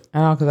ahead. I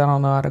don't, because I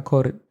don't know how to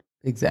quote it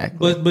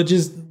exactly. But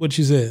just what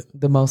you said.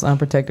 The most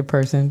unprotected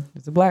person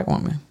is a black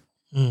woman.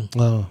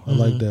 Oh, I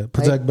like that.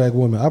 Protect black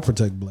women. I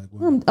protect black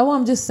women.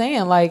 I'm just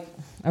saying, like,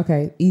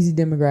 okay, easy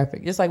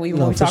demographic. Just like when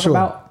we talk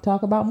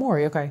about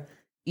Maury. Okay,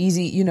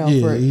 easy.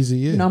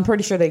 Easy. I'm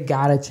pretty sure they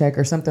got a check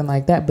or something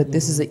like that. But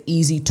this is an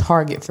easy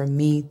target for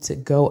me to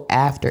go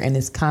after, and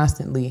it's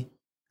constantly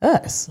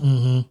us.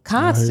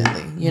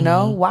 Constantly.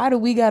 Why do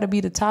we got to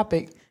be the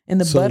topic in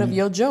the butt of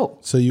your joke?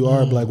 So you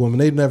are a black woman.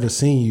 They've never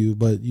seen you,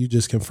 but you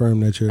just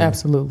confirmed that you're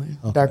absolutely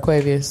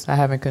Darquavius. I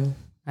haven't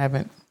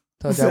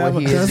told y'all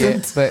what he is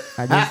yet, but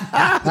I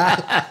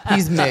just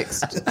he's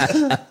mixed.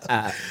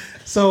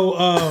 So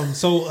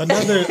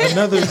another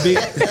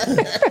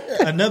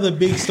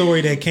big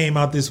story that came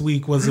out this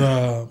week was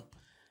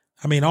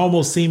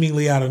almost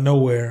seemingly out of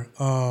nowhere.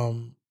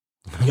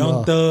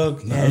 Young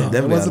Thug.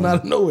 That wasn't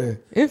out of nowhere.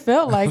 It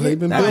felt like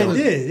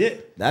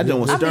it. That joint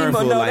was stirring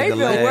for like the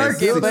last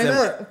 6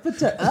 7. We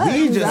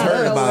just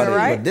heard about it,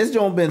 right? But this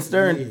joint been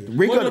stirring.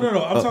 Rico,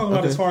 no. I'm talking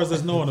about as far as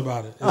us knowing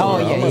about it.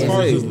 As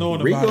far as us knowing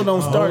about it. Rico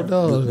don't start.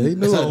 They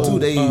knew it. 2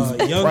 days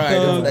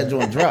prior to that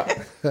joint drop.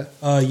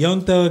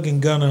 Young Thug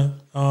and Gunna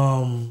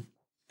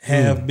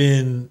have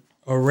been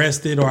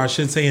arrested, or I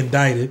should say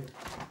indicted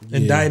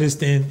and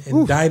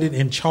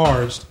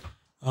charged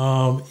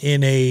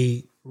in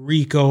a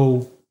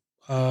RICO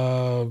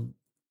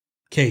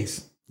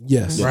case.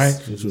 Yes. Right.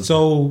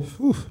 So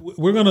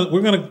we're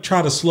gonna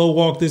try to slow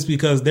walk this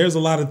because there's a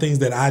lot of things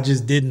that I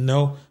just didn't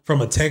know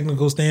from a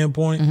technical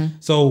standpoint.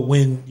 So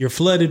when you're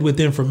flooded with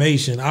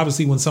information,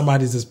 obviously when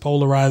somebody's as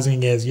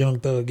polarizing as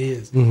Young Thug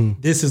is,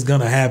 this is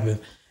gonna happen.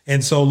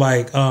 And so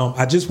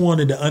I just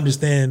wanted to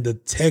understand the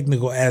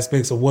technical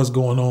aspects of what's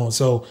going on.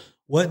 So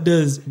what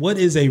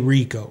is a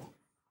RICO?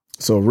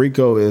 So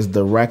RICO is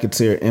the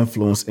Racketeer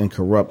Influence and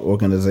Corrupt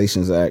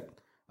Organizations Act.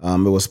 It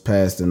was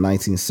passed in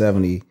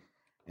 1970,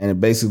 and it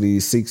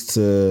basically seeks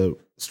to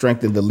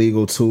strengthen the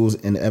legal tools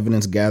and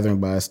evidence gathering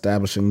by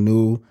establishing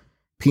new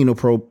penal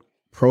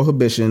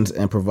prohibitions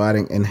and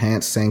providing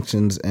enhanced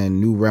sanctions and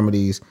new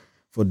remedies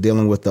for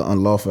dealing with the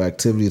unlawful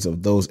activities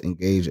of those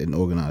engaged in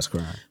organized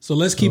crime. So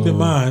let's keep in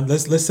mind,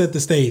 let's set the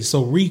stage.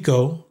 So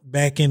RICO,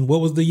 back in, what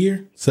was the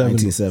year?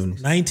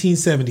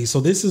 1970.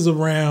 So this is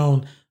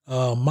around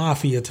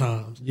mafia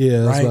times.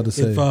 Yeah, that's right? About to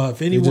say.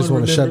 If anyone they just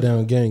want to shut remembers,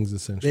 down gangs,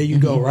 essentially. There you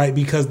go, right?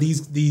 Because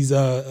these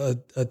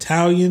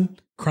Italian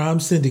crime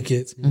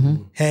syndicates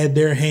had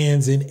their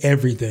hands in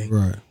everything.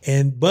 Right.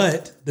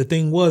 But the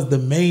thing was, the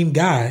main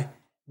guy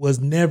was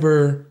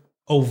never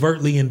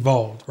overtly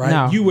involved, right?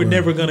 No. You were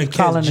never going to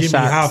catch Jimmy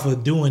shots.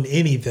 Hoffa doing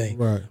anything,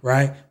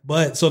 right?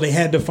 But so they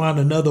had to find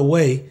another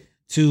way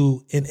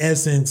to, in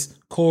essence,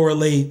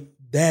 correlate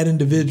that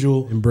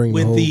individual and bring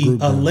with the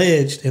down.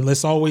 alleged, and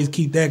let's always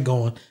keep that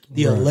going,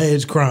 the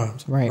alleged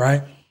crimes,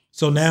 right?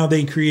 So now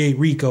they create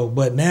RICO,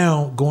 but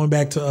now going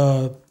back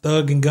to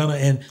Thug and Gunna,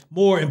 and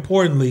more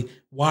importantly,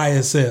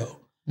 YSL,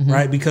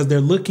 right? Because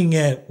they're looking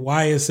at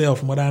YSL,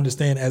 from what I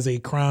understand, as a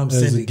crime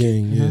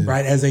syndicate,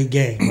 right? As a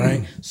gang,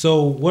 right?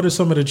 So what are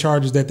some of the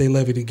charges that they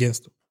levied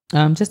against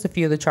them? Just a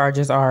few of the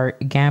charges are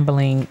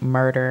gambling,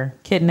 murder,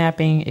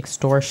 kidnapping,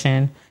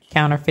 extortion,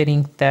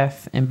 counterfeiting,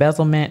 theft,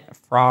 embezzlement,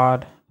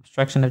 fraud,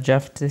 obstruction of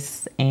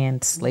justice,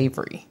 and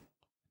slavery.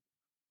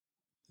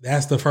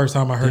 That's the first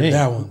time I heard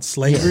that one.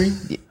 Slavery?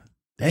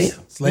 Damn.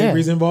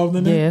 Slavery's involved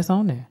in that? Yeah, it's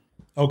on there.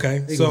 Okay.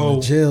 They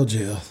going to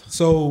jail.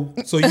 So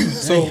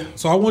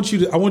I want you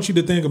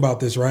to think about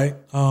this, right?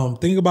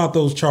 Think about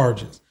those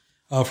charges.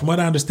 From what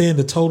I understand,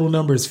 the total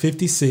number is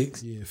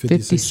 56. Yeah,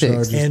 56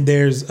 charges. And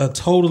there's a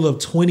total of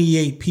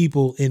 28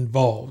 people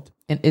involved.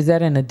 And is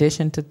that in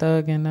addition to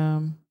Thug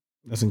and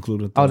That's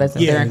included. Oh,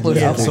 they're included.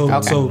 Yeah.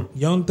 Okay. So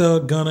Young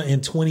Thug, Gunna,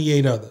 and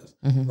 28 others.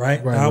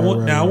 Right? I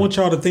want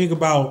y'all to think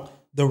about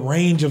the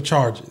range of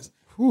charges.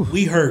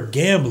 We heard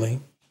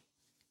gambling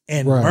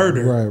and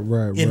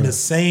murder in the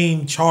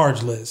same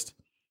charge list.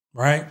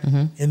 Right.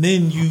 And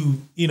then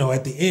you know,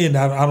 at the end,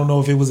 I don't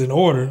know if it was in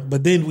order,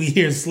 but then we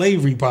hear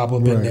slavery pop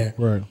up in there.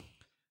 Right.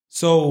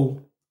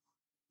 So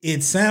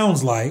it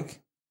sounds like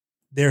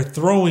they're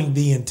throwing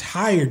the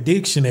entire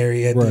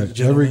dictionary at these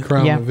gentlemen. Every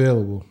crime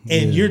available.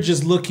 And you're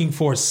just looking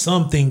for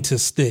something to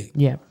stick.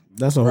 Yeah.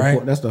 That's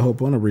the whole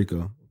point of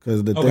RICO.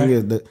 Because the thing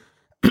is that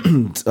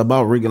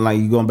about RICO, like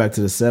you going back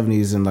to the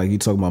 70s and like you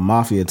talking about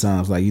mafia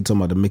times, like you talking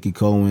about the Mickey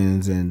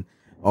Cohens and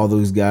all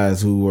those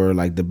guys who were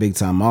like the big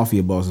time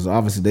mafia bosses.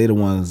 Obviously, they the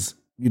ones,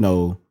 you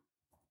know,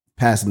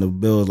 passing the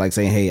bills, like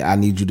saying, "Hey, I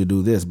need you to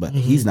do this," but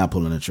he's not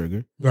pulling the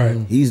trigger. Right.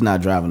 He's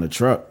not driving the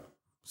truck.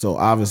 So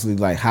obviously,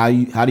 like how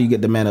do you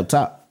get the man up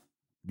top?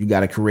 You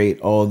got to create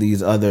all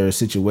these other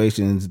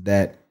situations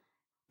that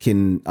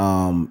can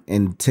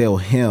entail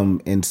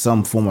him in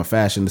some form or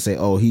fashion to say,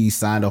 "Oh, he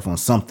signed off on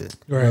something."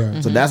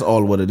 Right. So that's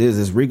all what it is.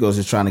 Is RICO's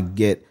just trying to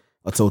get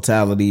a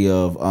totality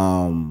of,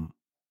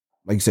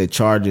 like you said,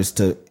 charges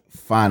to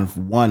find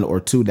one or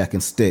two that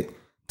can stick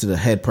to the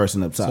head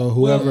person up top. So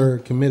whoever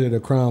committed a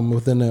crime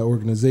within that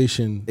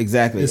organization,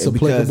 exactly, it's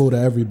applicable to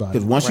everybody.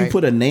 Because once you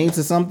put a name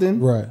to something,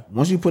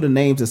 once you put a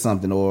name to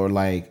something, or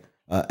like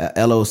a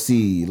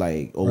LOC,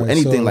 like or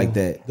anything so like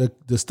that,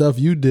 the stuff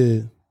you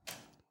did,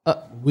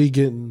 we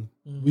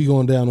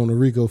going down on the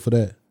RICO for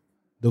that.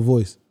 The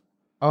Voice.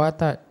 Oh, I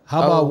thought.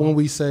 How about when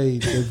we say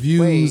the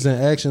views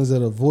and actions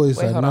of the Voice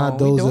are not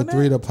those of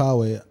Three to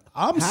Power?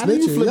 I'm How snitching. do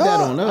you flip y'all.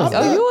 that on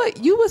us?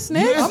 You a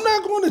snitch? I'm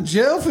not going to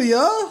jail for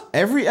y'all.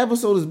 Every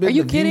episode has been Are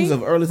you the kidding? views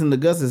of Earless and the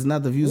Gus. It's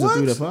not the views of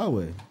Three to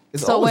Power.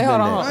 It's So always wait,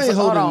 hold been on. that. I ain't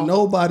Hold holding on.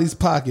 nobody's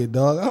pocket,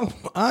 dog.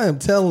 I am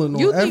telling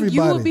You on think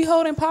everybody. you would be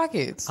holding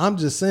pockets? I'm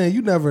just saying,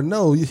 you never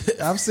know.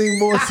 I've seen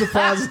more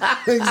surprising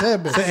things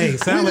happen. Hey,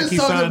 sound like he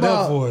signed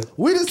up for it.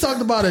 We just talked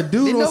about a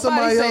dude Did on nobody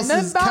somebody say else's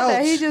nothing about couch.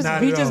 that? He just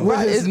Not at all. brought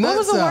With his his, what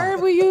was nuts the out.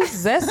 word we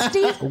used?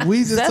 Zesty? We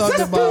just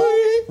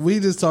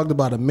talked Zesty?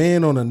 about a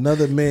man on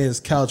another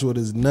man's couch with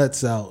his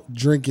nuts out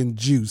drinking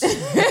juice.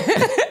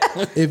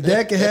 If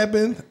that can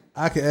happen,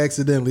 I can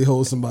accidentally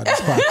hold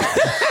somebody's pocket.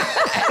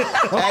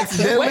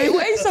 Accidentally?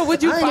 Wait, so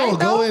would you I ain't fight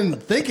gonna go though? in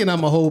thinking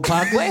I'm a whole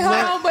pocket. Wait, hold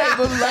on, but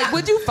like,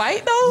 would you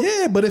fight though?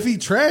 Yeah, but if he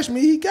trashed me,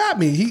 he got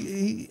me.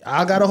 He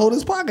I gotta hold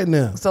his pocket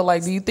now. So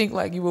like, do you think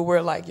like you would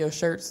wear like your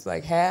shirts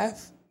like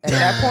half at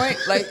that point?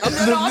 Like, I'm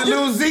The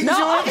little Zeke joint?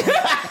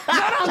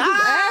 I'm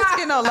just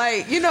asking though,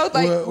 like, you know,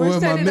 like With we're my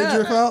setting it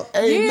midriff up. out?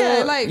 Hey, Yeah,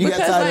 look, like you got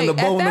because tied in like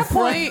the bow at in the that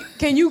front. point,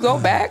 can you go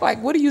back?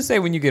 Like, what do you say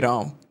when you get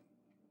home?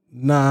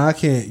 Nah, I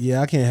can't.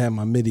 Yeah, I can't have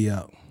my midi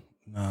out.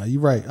 Nah,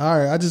 you right. All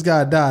right, I just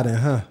gotta die then,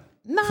 huh?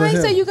 No, For I ain't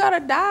him. say you gotta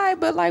die,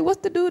 but like,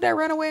 what's the dude that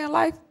ran away in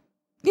life?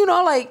 You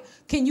know, like,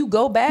 can you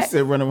go He back?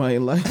 said run around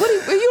your life.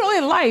 What do you know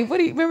in life? What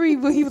do you remember? He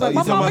was like, you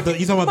my talking mama, about the-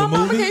 you talking about my the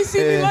mama movie? can't see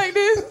me Yeah. like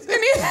this. And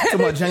he Talking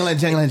about jangling.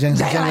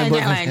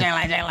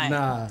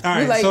 Nah. All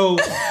right, like- so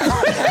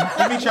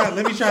let me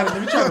try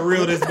to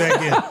reel this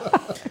back in.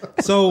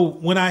 So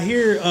when I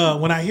hear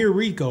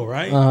RICO,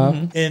 right,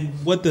 and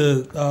what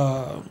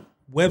the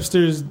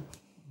Webster's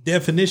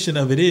definition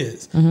of it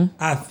is,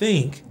 I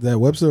think, That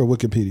Webster or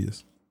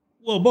Wikipedia's?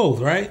 well, both,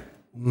 right?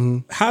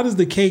 How does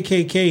the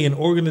KKK and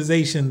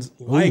organizations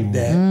like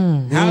that?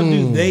 How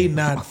do they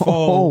not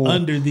fall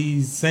under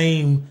these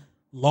same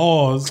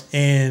laws?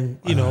 And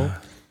you know,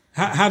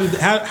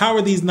 how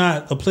are these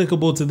not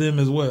applicable to them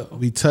as well?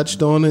 We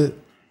touched on it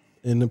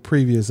in the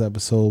previous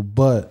episode,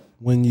 but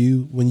when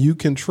you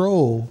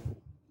control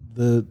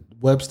the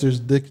Webster's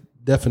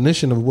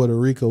definition of what a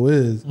RICO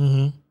is,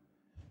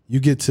 you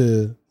get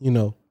to, you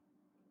know,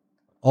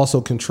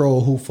 also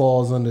control who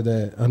falls under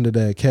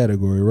that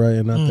category, right?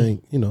 And I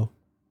think, you know,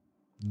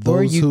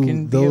 Or those you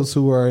can be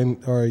who are a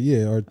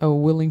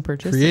willing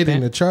participant.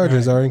 creating the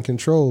charges are in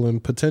control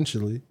and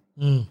potentially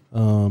you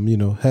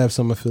know, have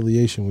some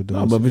affiliation with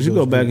those. No, but you go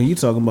those back groups. and you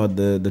talking about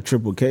the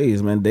triple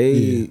Ks, man.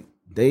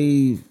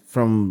 They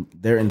from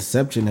their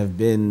inception have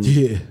been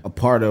a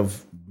part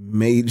of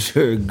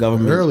major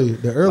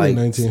government the early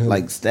like, 1900s.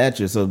 like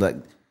stature. So like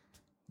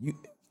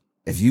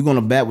if you're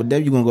gonna bat with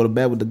them, you're gonna go to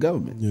bat with the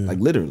government. Like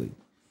literally.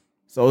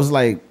 So it's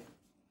like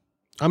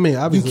I mean,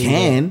 obviously,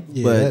 can,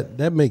 but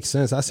that makes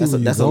sense. I see where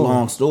that's a you're going,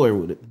 long story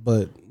with it.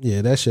 but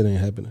yeah, that shit ain't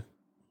happening.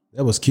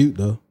 That was cute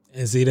though.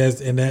 And see, that's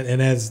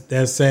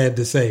sad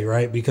to say,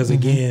 right? Because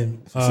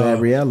again, Sad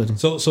reality.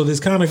 So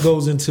this kind of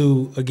goes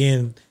into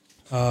again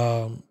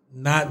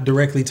not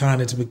directly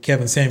tying it to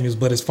Kevin Samuels,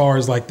 but as far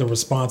as like the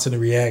response and the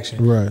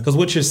reaction. Right. Because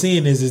what you're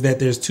seeing is that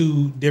there's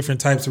two different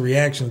types of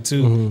reaction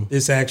to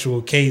this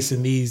actual case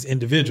and these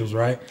individuals,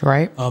 right?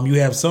 Right.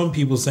 You have some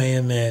people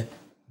saying that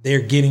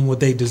they're getting what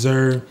they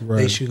deserve.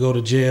 Right. They should go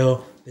to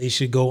jail. They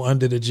should go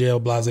under the jail,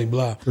 blah, blah,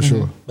 blah. For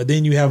sure. But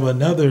then you have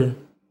another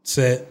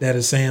set that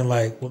is saying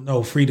like, well,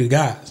 no, free the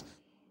guys,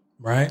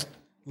 right?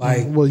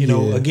 Like, Well,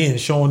 again,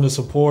 showing the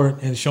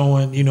support and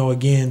showing,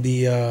 again,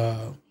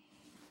 the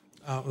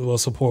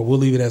support. We'll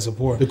leave it as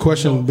support. The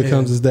question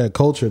becomes, is that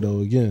culture though,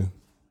 again?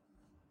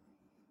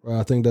 Right,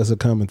 I think that's a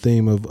common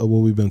theme of what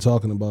we've been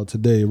talking about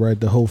today, right?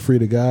 The whole free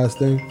the guys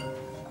thing,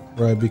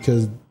 right?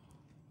 Because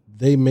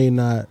they may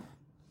not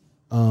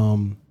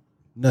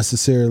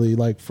necessarily,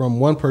 like from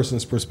one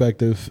person's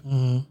perspective,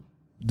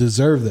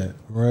 deserve that,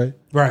 right?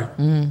 Right.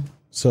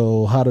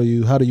 So how do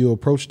you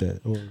approach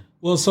that?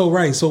 Well, so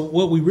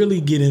what we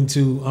really get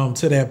into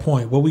to that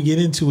point, what we get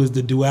into is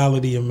the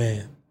duality of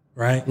man,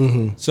 right?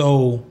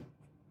 So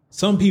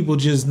some people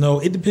just know,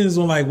 it depends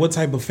on like what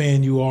type of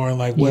fan you are and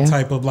like what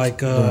type of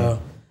like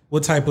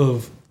what type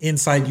of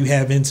insight you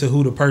have into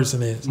who the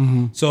person is.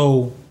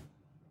 So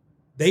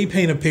they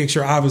paint a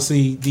picture,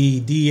 obviously the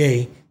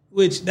DA,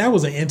 which that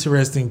was an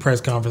interesting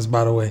press conference,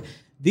 by the way.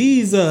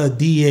 These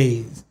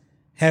DAs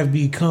have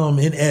become,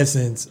 in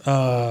essence,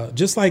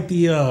 just like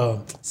the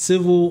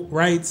civil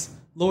rights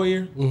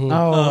lawyer,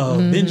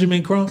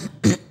 Benjamin Crump.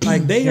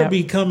 Like they are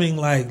becoming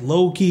like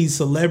low key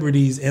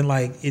celebrities, and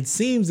like it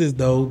seems as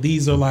though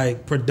these are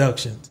like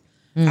productions.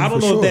 I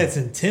don't know if that's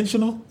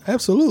intentional.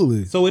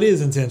 Absolutely. So it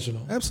is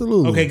intentional.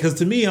 Absolutely. Okay, because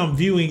to me, I'm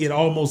viewing it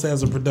almost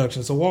as a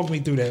production. So walk me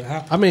through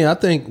that. I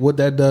think what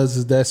that does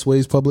is that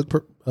sways public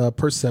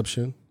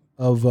perception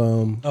of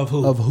who?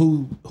 Of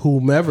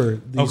whomever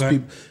these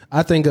people.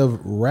 I think of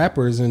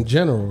rappers in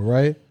general,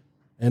 right?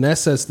 And that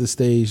sets the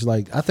stage.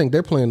 Like, I think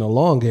they're playing a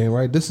long game,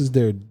 right? This is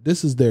their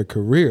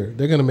career.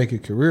 They're gonna make a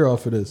career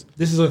off of this.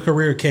 This is a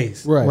career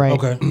case, right?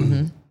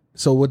 Okay.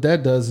 So what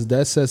that does is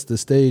that sets the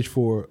stage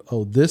for,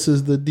 this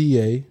is the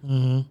DA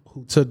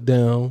who took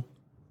down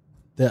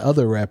that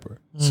other rapper.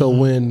 So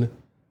when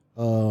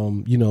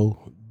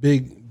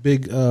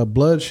big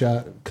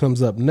Bloodshot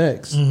comes up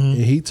next and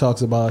he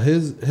talks about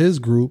his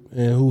group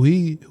and who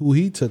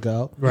he took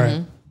out,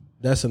 right?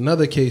 That's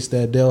another case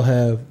that they'll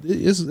have.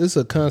 It's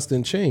a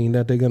constant chain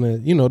that they're gonna,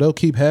 they'll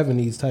keep having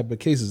these type of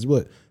cases.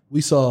 What we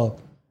saw,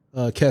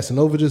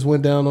 Casanova just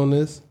went down on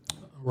this.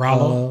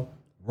 Rollo.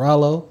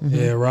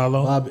 Yeah,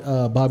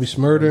 Rollo. Bobby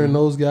Shmurda and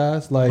those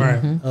guys, like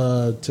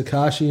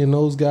Tekashi and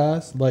those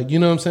guys, like, you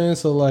know what I'm saying?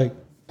 So like,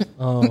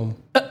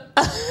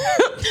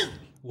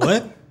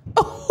 what?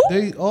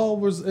 They all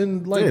was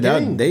in like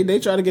they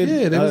try to get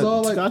they was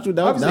all like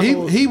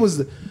Tekashi, he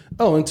was.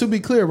 Oh, and to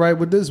be clear, right,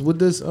 with this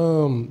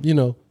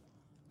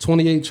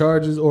 28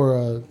 charges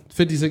or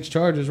 56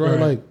 charges, right?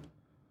 Like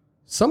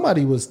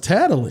somebody was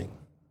tattling.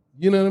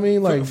 You know what I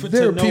mean? Like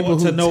there are people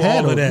who know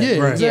tattle. all of that. Yeah,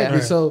 right. exactly.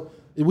 Right. So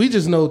we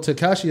just know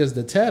Tekashi as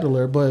the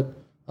tattler, but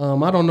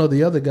I don't know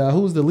the other guy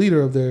who was the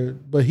leader of their.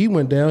 But he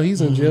went down.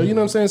 He's in jail. You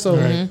know what I'm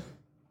saying?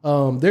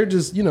 So they're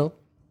just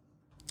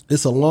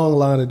it's a long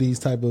line of these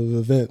type of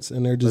events,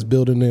 and they're just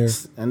building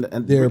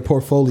their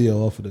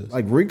portfolio off of this.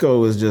 Like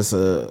RICO is just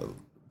to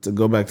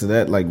go back to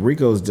that. Like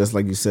RICO is just,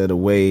 like you said, a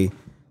way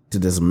to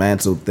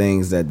dismantle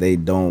things that they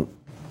don't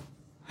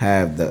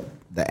have the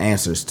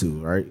answers to,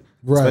 right?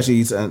 Right. Especially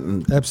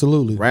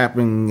Absolutely.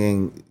 rapping,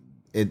 and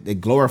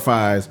it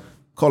glorifies,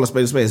 call a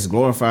spade a spade, it's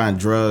glorifying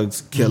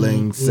drugs,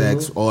 killing,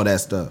 sex, all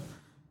that stuff.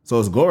 So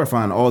it's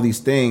glorifying all these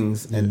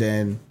things, and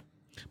then.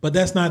 But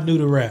that's not new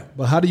to rap.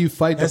 But how do you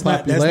fight the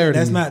popularity?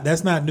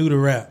 That's not new to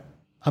rap.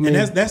 I mean,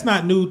 and that's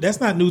not new. That's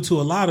not new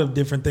to a lot of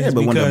different things,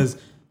 because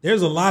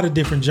there's a lot of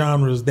different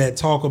genres that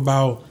talk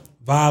about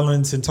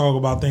violence and talk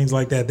about things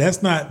like that.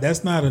 That's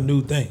not a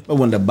new thing. But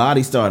when the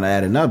body's starting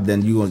adding up,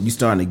 then you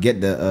starting to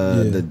get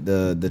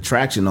the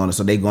traction on it.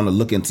 So they're going to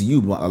look into you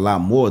a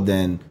lot more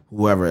than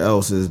whoever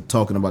else is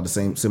talking about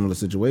the similar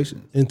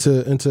situation. And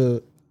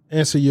to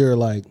answer your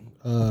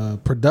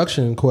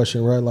production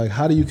question, right? Like,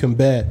 how do you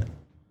combat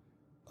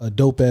a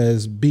dope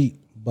ass beat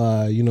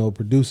by a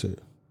producer?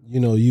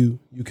 You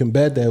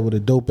combat that with a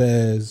dope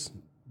ass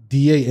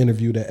DA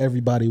interview that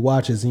everybody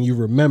watches and you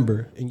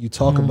remember and you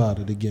talk about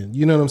it again.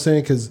 You know what I'm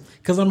saying?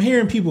 Because I'm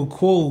hearing people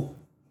quote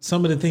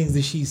some of the things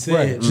that she said,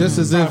 right, just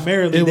as if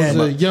it was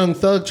a Young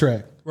Thug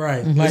track.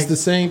 Right, it's the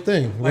same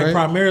thing. Like right?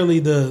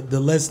 Primarily the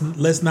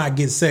let's not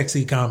get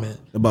sexy comment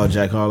about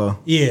Jack Harlow.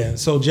 Yeah,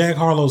 so Jack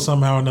Harlow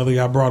somehow or another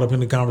got brought up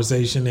in the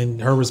conversation,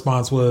 and her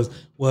response was,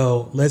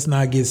 "Well, let's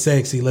not get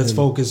sexy. Let's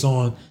focus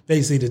on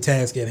basically the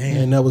task at hand."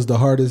 And that was the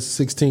hardest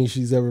 16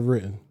 she's ever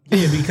written.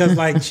 Yeah, because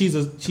like she's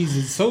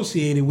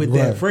associated with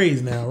that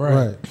phrase now,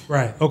 right?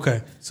 Right.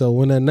 Okay. So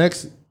when that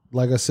next,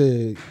 like I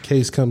said,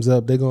 case comes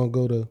up, they're gonna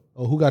go to,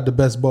 who got the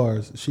best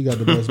bars? She got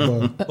the best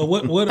bars. But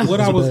what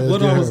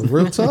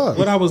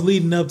I was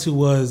leading up to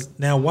was,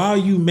 now while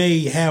you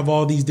may have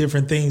all these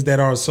different things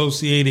that are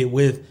associated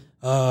with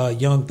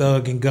Young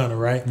Thug and Gunna,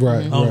 right?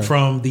 Right, right.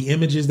 From the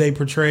images they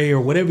portray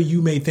or whatever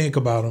you may think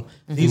about them.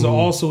 These are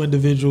also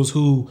individuals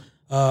who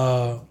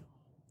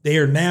they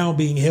are now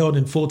being held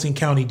in Fulton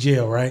County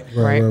Jail, right?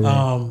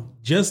 Right.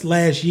 Just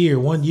last year,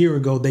 1 year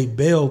ago, they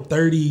bailed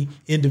 30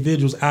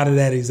 individuals out of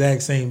that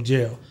exact same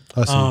jail.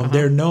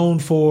 They're known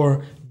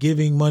for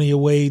giving money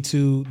away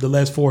to the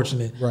less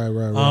fortunate. Right.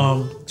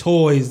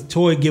 Toys,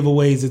 toy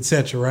giveaways,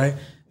 etc. Right.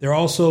 They're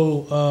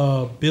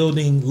also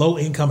building low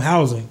income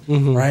housing.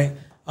 Right.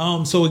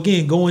 So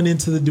again, going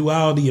into the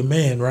duality of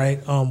man. Right.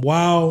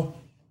 While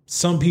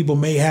some people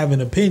may have an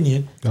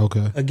opinion.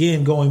 Okay.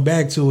 Again, going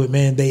back to it,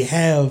 man, they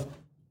have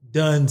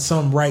done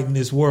some right in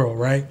this world.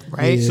 Right.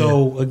 Right. Yeah.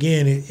 So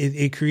again,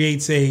 it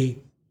creates a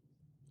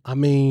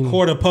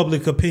court of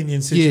public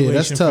opinion situation. Yeah,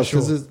 that's tough for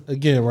because sure.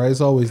 again, right?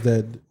 It's always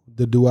that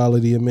the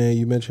duality of man.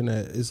 You mentioned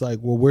that it's like,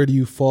 well, where do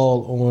you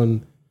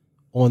fall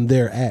on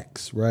their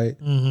acts, right?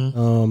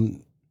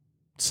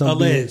 Some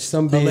Alleged.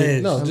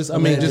 being no, just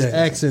Alleged.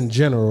 acts in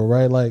general,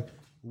 right? Like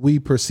we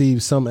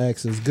perceive some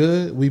acts as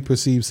good, we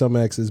perceive some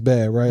acts as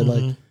bad, right?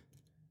 Like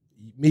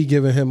me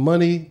giving him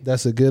money,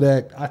 that's a good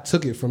act. I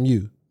took it from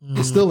you.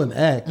 It's still an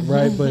act,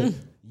 right? But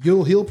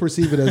he'll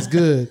perceive it as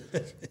good.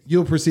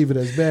 You'll perceive it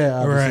as bad.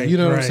 Obviously. Right, You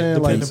know what I'm right. saying?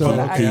 Depending Like so.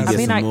 upon- Can you I get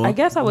mean, some more? I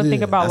guess I would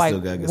think about I like,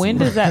 still gotta get when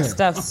some does that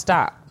stuff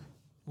stop?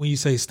 When you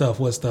say stuff,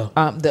 what stuff?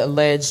 The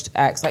alleged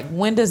acts, like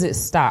when does it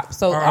stop?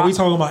 So Are we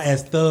talking about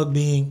as Thug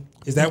being?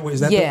 Is that what? Is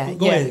that? yeah,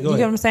 Go yeah. ahead. You get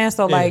what I'm saying?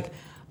 So Yeah. like,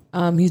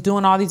 he's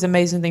doing all these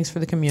amazing things for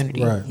the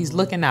community. Right. He's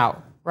looking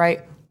out,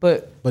 right?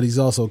 But But he's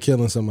also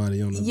killing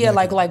somebody on the yeah,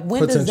 back like end.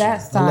 when does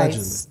that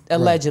Potentially. side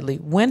Allegedly.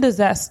 when does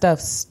that stuff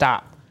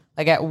stop?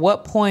 Like at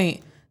what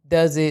point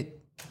does it?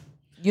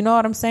 You know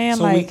what I'm saying?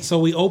 So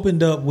we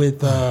opened up with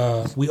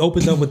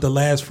the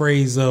last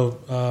phrase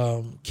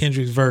of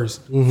Kendrick's verse,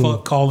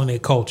 fuck calling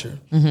it culture,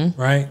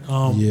 right?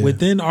 Yeah.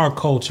 Within our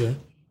culture,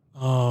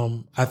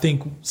 I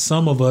think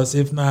some of us,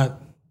 if not,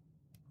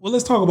 well,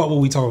 let's talk about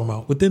what we're talking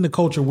about. Within the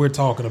culture we're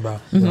talking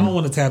about. I don't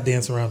want to tap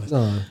dance around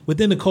this.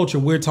 Within the culture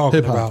we're talking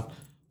Hip-hop. about,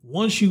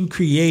 once you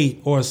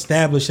create or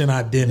establish an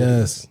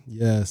identity,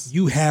 Yes.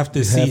 you have to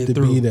You see have it to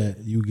through. be that.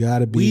 You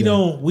gotta be We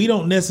that. we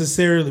don't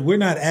necessarily, we're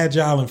not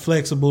agile and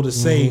flexible to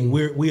say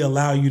we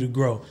allow you to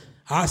grow.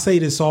 I say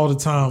this all the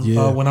time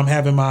Yeah. when I'm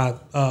having my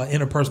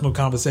interpersonal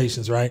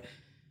conversations, right?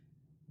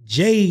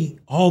 Jay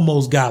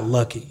almost got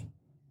lucky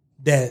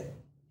that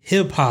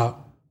hip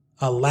hop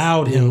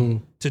allowed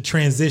him to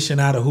transition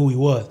out of who he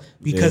was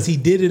because he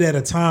did it at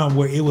a time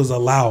where it was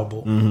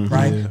allowable,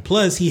 right? Yeah.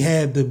 Plus he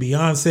had the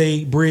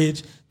Beyonce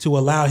bridge to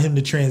allow him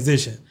to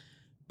transition.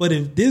 But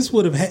if this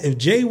would have, if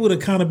Jay would have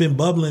kind of been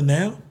bubbling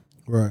now,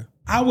 Right.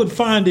 I would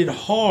find it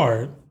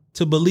hard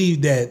to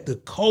believe that the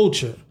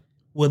culture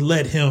would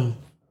let him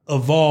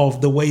evolve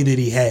the way that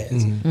he has.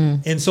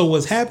 And so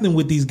what's happening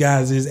with these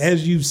guys is,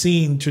 as you've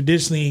seen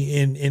traditionally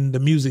in the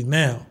music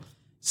now,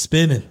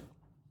 spinning,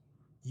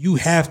 you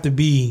have to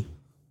be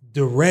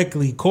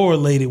directly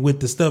correlated with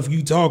the stuff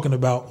you talking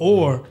about,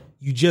 or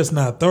you just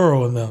not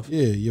thorough enough.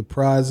 Yeah, your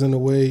pride's in the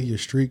way, your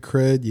street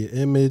cred, your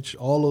image,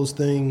 all those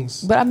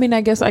things. But I mean,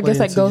 I guess that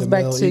into goes your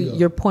back male to ego.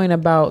 your point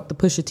about the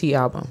Pusha T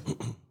album,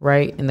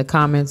 right? In the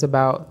comments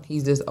about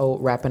he's this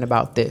old rapping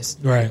about this.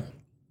 Right.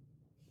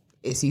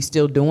 Is he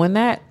still doing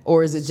that,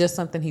 or is it just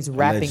something he's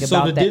rapping So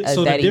about the that?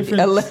 so the that he-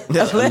 difference-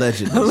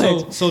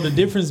 Allegedly. So the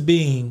difference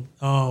being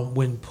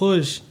when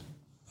Push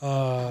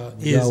was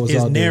is out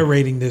there.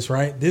 narrating this,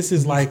 right? This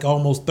is like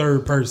almost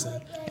third person.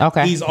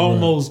 Okay. He's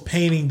almost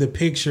painting the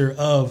picture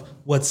of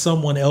what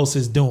someone else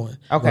is doing.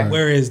 Okay. Right.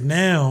 Whereas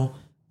now,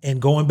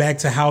 and going back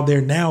to how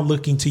they're now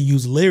looking to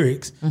use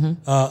lyrics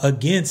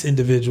against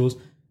individuals,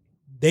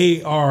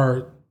 they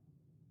are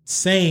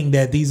saying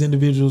that these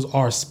individuals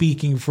are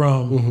speaking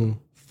from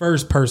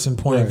first person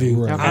point of Right,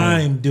 view. right. Okay.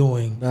 I'm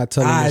doing, Not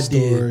telling I the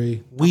story.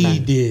 did, we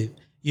did.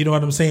 You know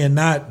what I'm saying?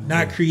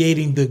 Not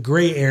creating the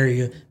gray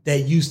area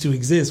that used to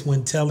exist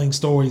when telling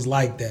stories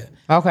like that.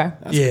 Okay.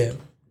 Yeah.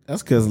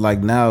 That's because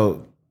like now,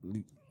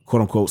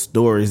 quote unquote,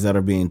 stories that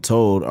are being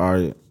told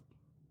are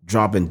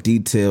dropping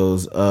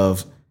details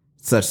of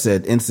such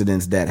said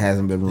incidents that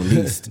hasn't been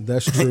released.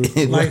 That's true.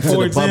 Like To for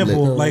the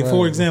example, public.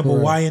 for example,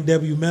 right.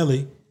 YNW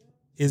Melly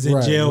is in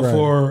Right, jail right.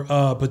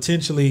 for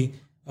potentially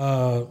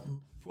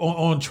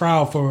on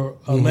trial for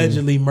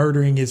allegedly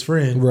murdering his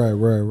friend. Right,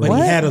 right, But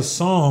right. he had a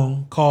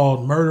song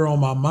called "Murder on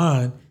My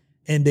Mind,"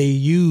 and they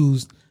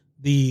used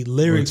the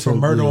lyrics for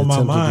 "Murder on My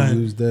Attempted to Mind"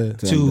 use that.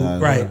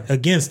 to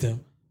against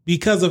him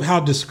because of how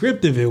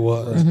descriptive it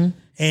was.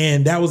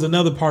 And that was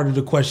another part of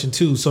the question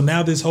too. So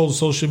now this whole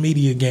social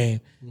media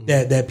game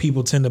that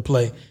people tend to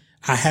play,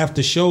 I have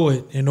to show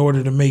it in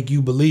order to make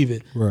you believe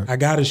it. Right. I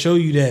got to show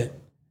you that.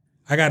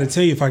 I got to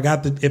tell you,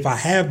 if I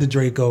have the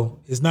Draco,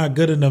 it's not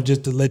good enough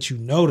just to let you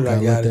know that I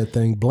Gotta got let it. that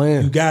thing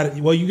bland. You got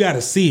it. Well, you got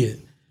to see it,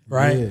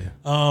 right?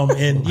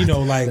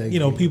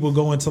 And people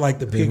go into like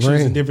the pictures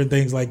ring. and different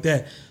things like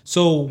that.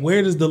 So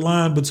where does the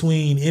line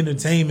between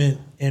entertainment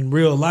and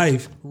real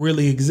life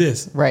really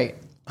exist? Right.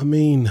 I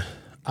mean,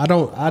 I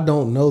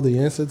don't know the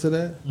answer to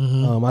that.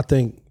 I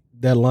think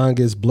that line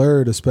gets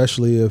blurred,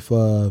 especially if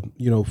I'm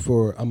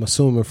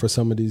assuming for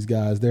some of these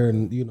guys, they're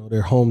in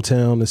their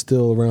hometown is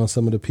still around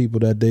some of the people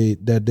that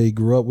they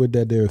grew up with,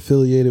 that they're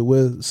affiliated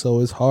with. So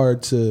it's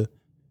hard to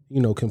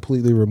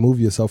completely remove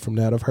yourself from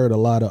that. I've heard a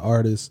lot of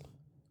artists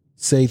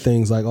say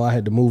things like, "Oh, I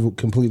had to move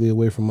completely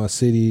away from my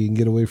city and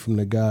get away from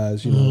the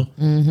guys."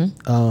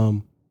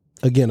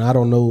 Again, I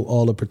don't know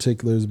all the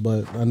particulars,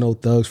 but I know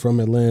Thug's from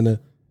Atlanta.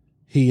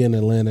 He in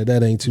Atlanta.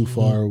 That ain't too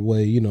far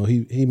away.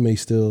 He may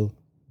still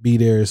be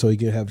there so he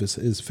can have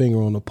his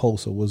finger on the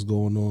pulse of what's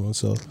going on.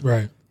 So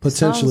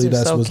potentially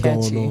that's what's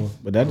going on.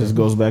 But that just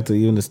goes back to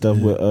even the stuff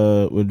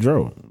with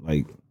Dro.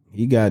 Like,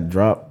 he got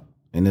dropped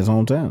in his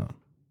hometown.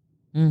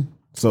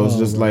 So it's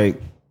just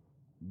like,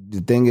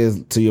 the thing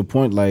is, to your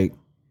point, like,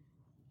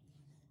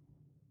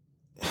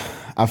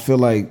 I feel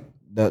like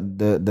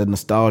the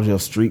nostalgia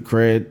of street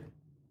cred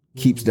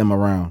keeps them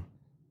around,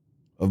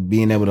 of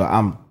being able to,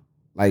 I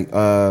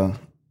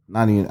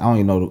don't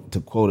even know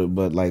to quote it,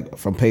 but like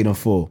from Paid in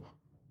Full,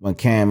 when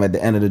Cam at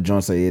the end of the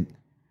joint said,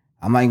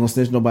 "I'm not even gonna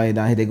snitch nobody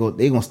down here. They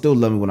gonna still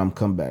love me when I'm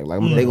come back.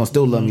 Like, they gonna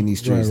still love me in these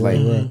streets."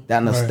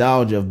 That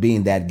nostalgia of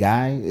being that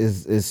guy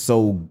is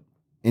so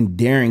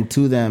endearing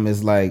to them.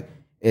 Is like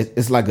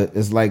it's like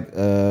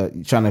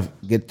trying to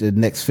get the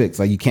next fix.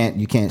 Like, you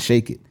can't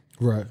shake it.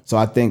 Right. So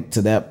I think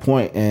to that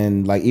point,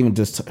 and like even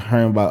just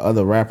hearing about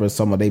other rappers,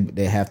 some of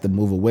they have to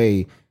move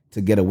away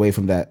to get away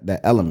from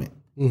that element.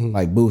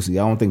 Like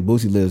Boosie, I don't think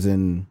Boosie lives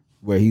in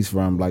where he's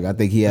from. Like, I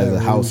think he has a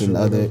house in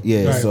other.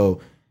 Right. So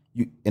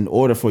in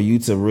order for you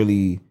to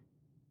really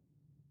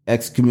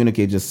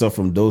excommunicate yourself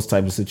from those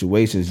type of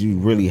situations, you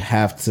really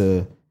have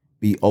to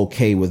be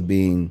okay with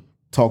being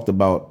talked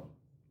about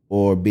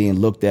or being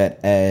looked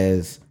at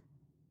as.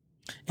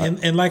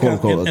 And like I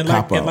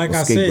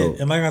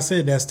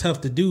said, that's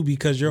tough to do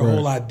because your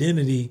whole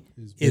identity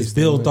is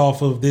built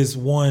off of this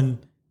one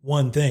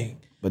thing.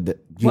 But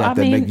you have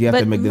to make the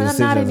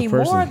decision not as a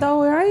person. anymore,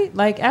 though, right?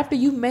 Like, after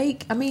you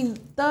make,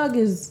 Thug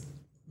is.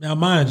 Now,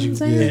 mind you,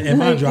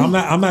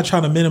 I'm not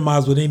trying to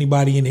minimize what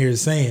anybody in here is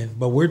saying,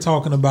 but we're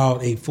talking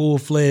about a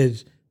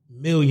full-fledged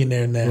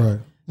millionaire now.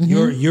 Right.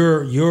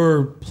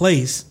 Your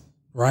place,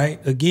 right?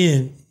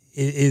 Again,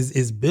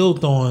 is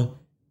built on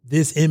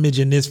this image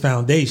and this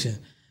foundation.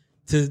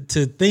 To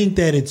think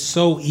that it's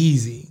so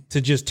easy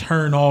to just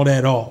turn all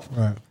that off.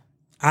 Right.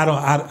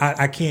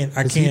 I can't.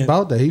 He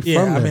about that. He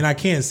from there. I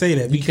can't say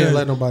that because can't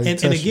let nobody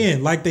and again,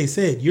 you. Like they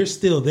said, you're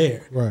still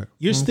there. Right.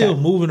 You're still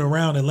moving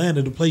around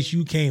Atlanta, the place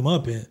you came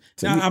up in.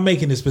 Now, I'm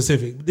making it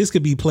specific. This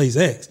could be place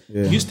X.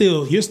 Yeah.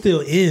 You're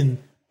still in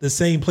the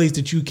same place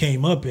that you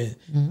came up in.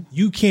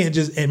 You can't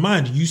just, and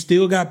mind you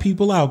still got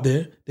people out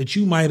there that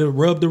you might have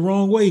rubbed the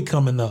wrong way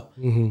coming up.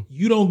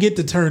 You don't get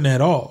to turn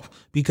that off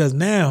because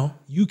now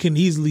you can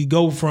easily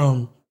go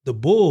from the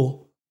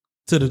bull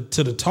to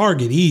the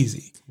target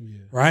easy.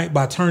 Right?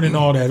 By turning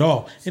all that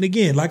off. And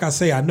again, like I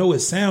say, I know it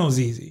sounds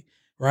easy,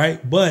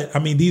 right? But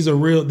these are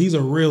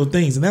real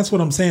things. And that's what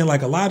I'm saying.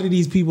 Like, a lot of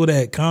these people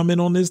that comment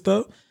on this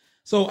stuff.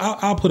 So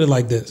I'll put it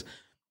like this.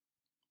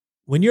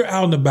 When you're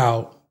out and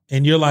about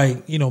and you're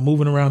like,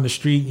 moving around the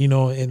street,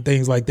 and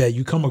things like that,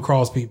 you come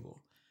across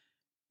people.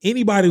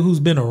 Anybody who's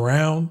been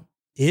around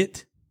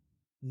it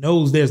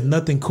knows there's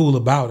nothing cool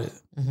about it.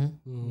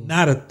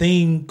 Not a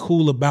thing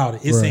cool about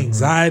it. It's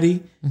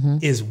anxiety.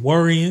 It's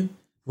worrying,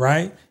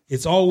 right?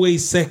 It's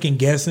always second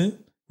guessing,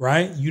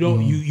 right? You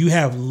don't you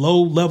have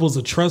low levels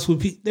of trust with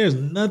people. There's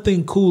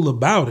nothing cool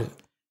about it,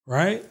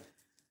 right?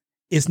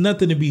 It's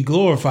nothing to be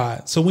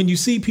glorified. So when you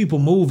see people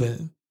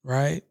moving,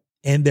 right,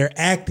 and they're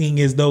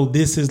acting as though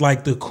this is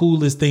like the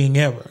coolest thing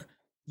ever,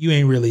 you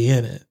ain't really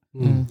in it,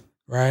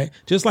 right?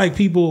 Just like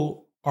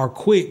people are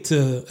quick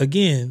to,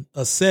 again,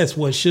 assess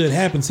what should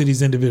happen to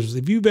these individuals.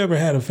 If you've ever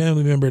had a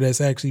family member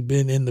that's actually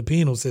been in the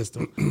penal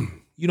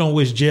system, you don't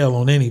wish jail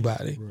on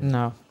anybody.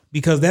 No.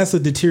 Because that's a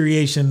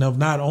deterioration of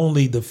not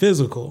only the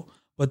physical,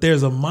 but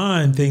there's a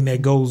mind thing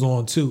that goes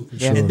on too.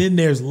 Sure. And then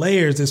there's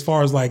layers as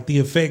far as like the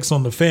effects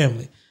on the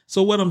family.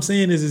 So what I'm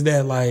saying is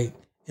that, like,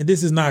 and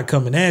this is not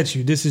coming at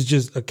you, this is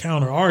just a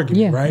counter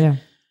argument, right? Yeah.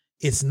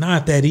 It's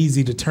not that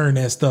easy to turn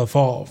that stuff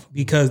off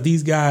because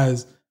these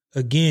guys,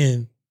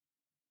 again,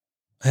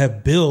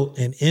 have built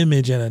an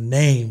image and a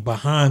name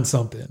behind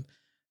something.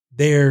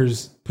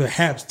 There's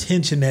perhaps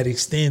tension that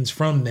extends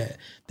from that.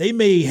 They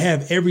may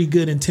have every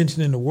good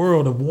intention in the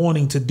world of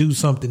wanting to do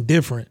something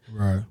different.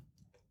 Right.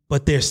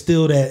 But there's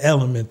still that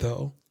element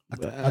though.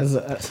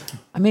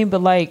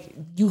 But like,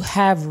 you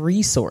have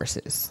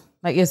resources.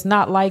 Like, it's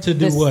not like to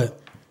do what?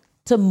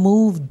 To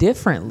move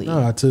differently.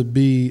 To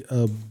be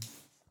a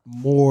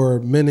more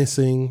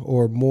menacing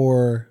or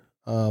more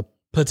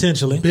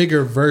potentially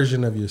bigger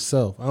version of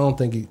yourself. I don't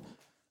think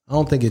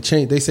it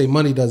changed. They say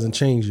money doesn't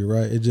change you,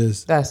 right? It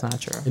just that's not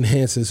true.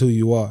 Enhances who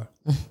you are.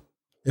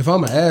 If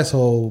I'm an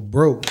asshole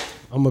broke,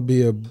 I'm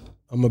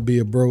gonna be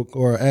a broke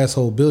or an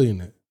asshole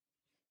billionaire.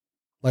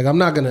 Like, I'm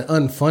not gonna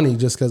unfunny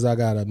just because I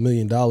got $1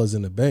 million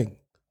in the bank.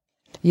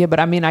 Yeah,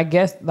 but I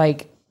guess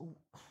like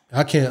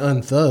I can't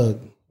unthug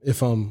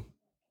if I'm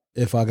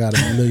if I got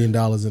 $1 million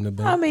in the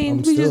bank. I mean, I'm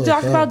we still just a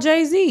talked thug. about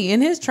Jay-Z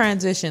and his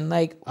transition.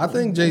 Like, I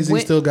think Jay-Z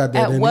still got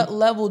that At in what him.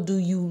 level do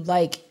you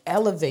like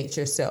elevate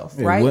yourself,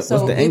 Yeah, right? what's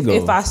So the end goal?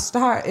 if I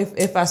start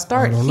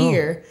don't know.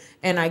 here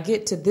and I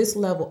get to this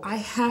level, I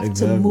have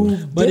Exactly. to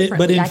move But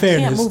differently. in I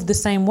fairness- can't move the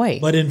same way.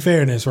 But in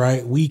fairness,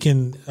 right, we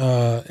can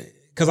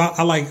because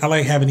I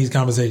like having these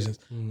conversations.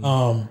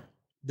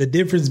 The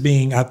difference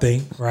being, I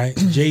think, right,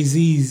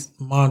 Jay-Z's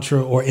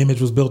mantra or image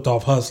was built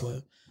off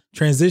hustling.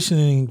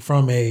 Transitioning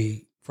from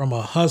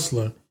a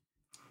hustler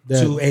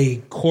to a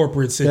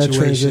corporate That situation,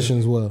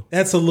 transitions well.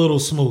 that's a little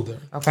smoother.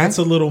 Okay. That's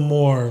a little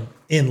more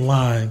in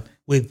line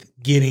with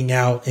getting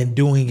out and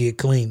doing it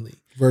cleanly.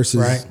 Versus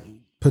Right.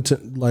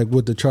 like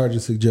what the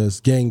charges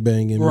suggest,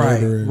 gangbanging, Right,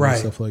 murder, and right.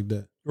 stuff like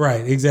that.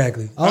 Right,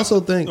 exactly. I also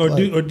think,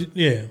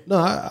 yeah. no,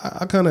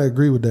 I kind of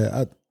agree with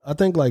that. I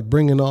think like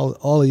bringing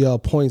all of y'all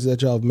points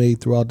that y'all have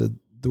made throughout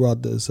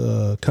this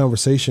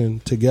conversation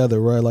together,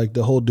 right? Like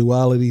the whole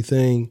duality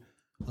thing.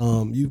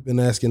 You've been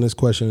asking this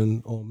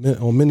question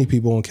on many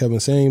people, on Kevin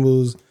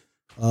Samuels,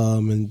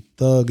 and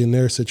Thug in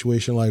their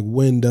situation. Like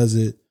when does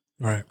it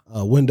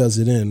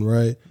end,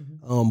 right?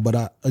 But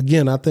I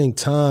think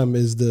time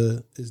is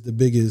the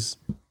biggest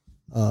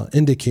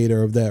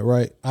indicator of that,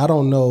 right? I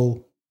don't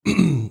know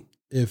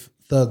if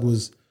Thug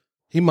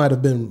he might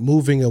have been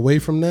moving away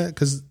from that,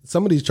 because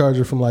some of these charges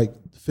are from like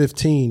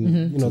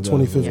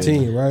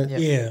 2015, right?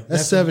 Yeah.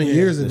 That's 7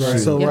 years ago. true.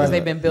 So yeah, because right,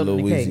 they've been building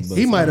the Lil Weezy case. Bus.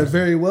 he might have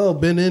very well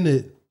been in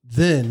it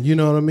then, you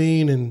know what I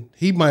mean? And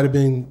he might have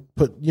been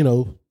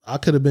I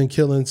could have been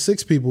killing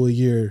 6 people a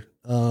year.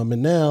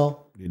 And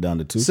now You're down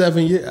to 2.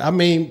 7 years. I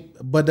mean,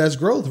 but that's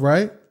growth,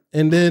 right?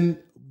 And then,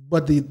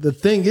 but the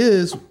thing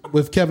is,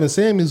 with Kevin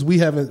Samuels, we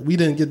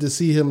didn't get to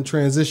see him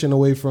transition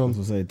away from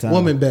gonna say time.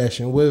 woman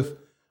bashing. With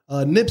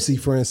Nipsey,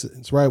 for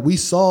instance, right? We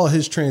saw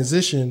his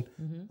transition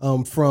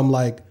from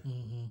like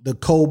the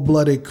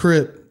cold-blooded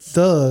Crip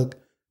thug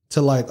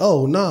to like,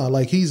 oh nah,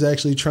 like he's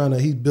actually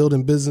he's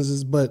building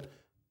businesses. But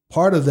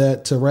part of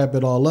that, to wrap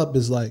it all up,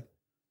 is like,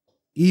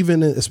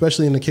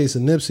 especially in the case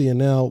of Nipsey, and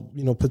now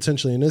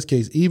potentially in this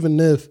case, even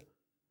if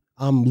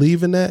I'm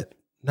leaving that,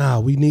 nah,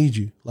 we need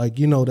you. Like,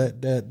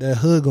 that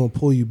hood gonna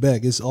pull you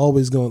back. It's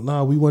always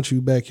gonna, we want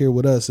you back here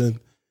with us. And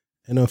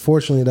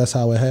unfortunately, that's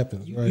how it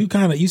happens, right?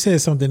 You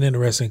said something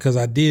interesting, because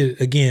I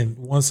did, again,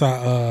 once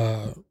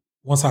I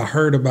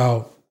heard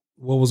about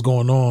what was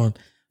going on,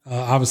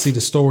 obviously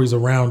the stories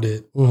around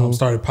it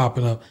started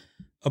popping up.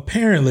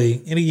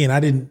 Apparently, and again, I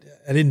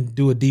didn't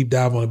do a deep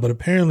dive on it, but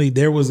apparently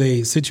there was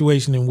a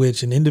situation in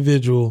which an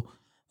individual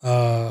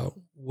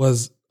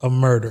was a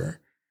murderer,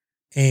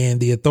 and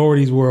the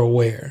authorities were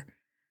aware,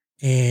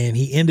 and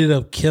he ended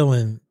up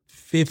killing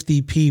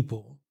 50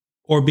 people,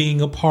 or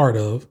being a part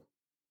of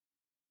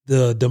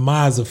the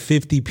demise of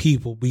 50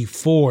 people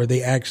before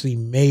they actually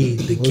made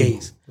the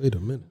case. Wait a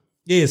minute.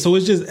 Yeah, so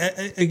it's just,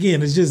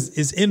 again,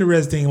 it's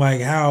interesting,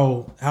 like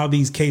how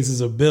these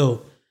cases are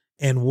built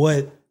and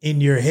what in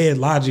your head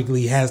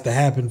logically has to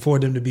happen for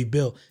them to be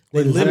built.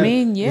 They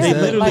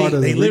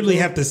literally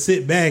have to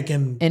sit back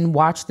and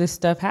watch this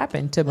stuff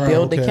happen to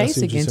build okay, the I case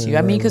see what you're against saying. you.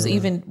 I mean, Right, because right,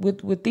 even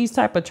with these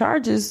type of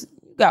charges,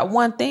 you got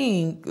one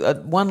thing,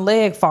 one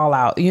leg fall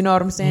out. You know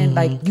what I'm saying?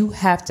 Like, you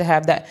have to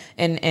have that.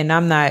 And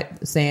I'm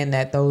not saying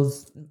that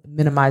those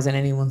minimizing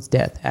anyone's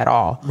death at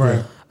all.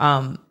 Right.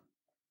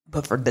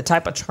 But for the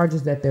type of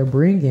charges that they're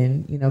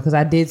bringing, because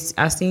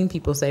I seen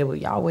people say, well,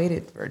 y'all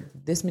waited for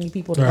this many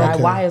people to die.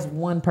 Okay. Why is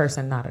one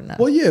person not enough?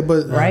 Well, yeah,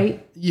 but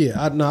Right?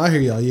 I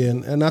hear y'all. Yeah,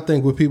 and I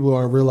think what people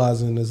aren't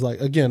realizing is, like,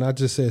 again, I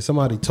just said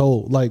somebody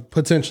told, like,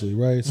 potentially,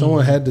 right?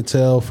 Someone had to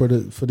tell for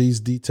these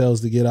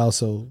details to get out.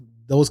 So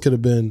those could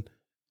have been.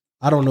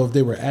 I don't know if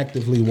they were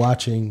actively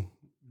watching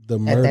the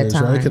murders, right? It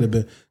time. could have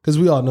been, because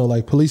we all know,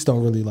 like, police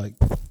don't really like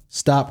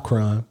stop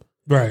crime.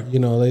 right. They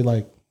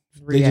like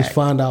they just React.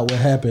 find out what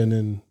happened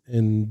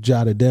and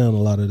jot it down a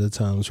lot of the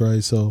times,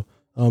 right? So,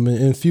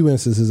 in few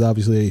instances,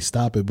 obviously they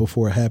stop it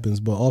before it happens,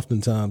 but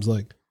oftentimes,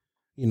 like,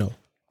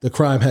 the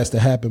crime has to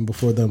happen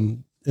before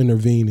them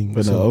intervening.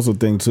 But I So, also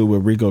think too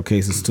with RICO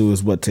cases too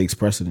is what takes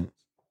precedence,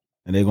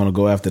 and they're going to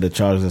go after the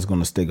charges that's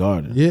going to stick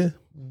harder. yeah,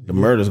 The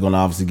murder is going to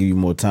obviously give you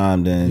more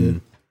time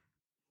than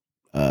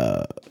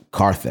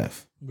car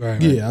theft.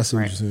 Right. yeah, I see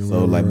what you're saying.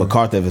 So but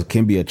car theft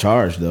can be a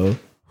charge though.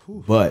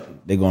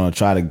 But they're gonna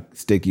try to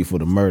stick you for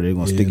the murder. They're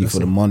gonna stick you for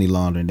the money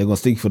laundering. They're gonna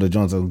stick you for the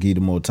joints that will give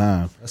you more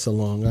time. that's a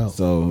long out.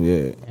 So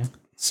yeah.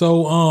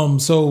 So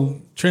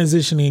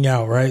transitioning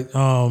out, right?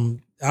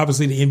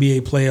 Obviously the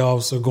NBA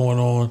playoffs are going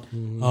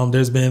on.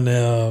 There's been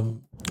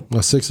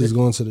My Sixers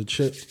going to the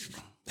chip.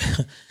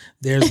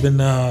 there's been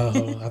I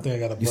think I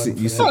got a button for that.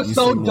 You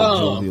so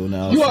dumb.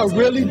 Now. You are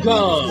really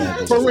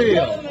dumb. For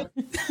real.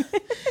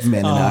 Man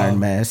in Iron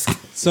Mask.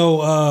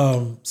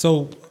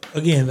 So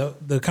again,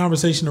 the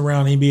conversation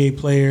around NBA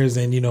players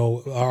and,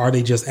 are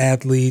they just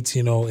athletes,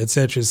 et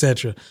cetera, et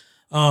cetera.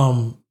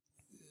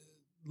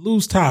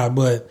 Lose tie.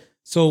 But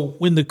so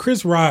when the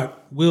Chris Rock,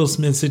 Will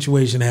Smith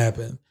situation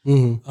happened,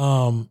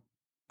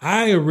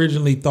 I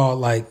originally thought,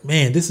 like,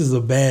 man, this is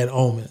a bad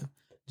omen.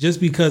 just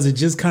because it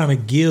just kind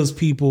of gives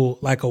people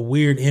like a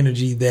weird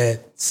energy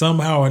that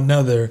somehow or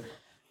another,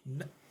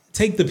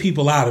 take the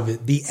people out of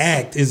it. The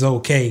act is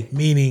okay,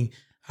 meaning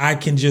I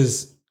can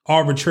just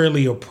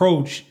arbitrarily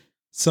approach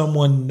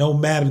someone no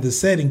matter the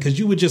setting, because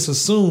you would just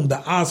assume the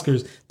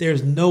Oscars,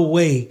 there's no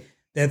way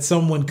that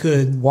someone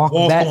could walk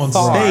on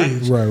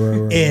stage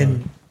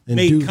and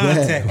make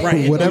contact, that.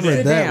 right? Whatever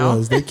that down.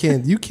 was,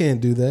 you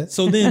can't do that.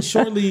 So then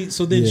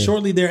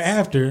shortly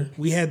thereafter,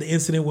 we had the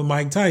incident with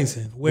Mike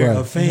Tyson, where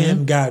a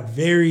fan got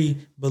very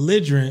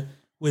belligerent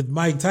with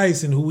Mike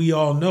Tyson, who we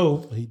all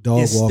know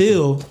is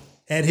still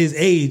at his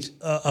age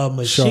a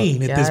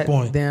machine at this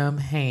point.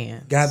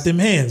 Got them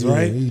hands,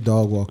 right? Yeah, he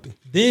dog walked him.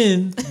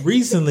 Then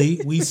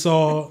recently we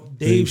saw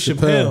Dave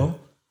Chappelle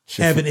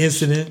have an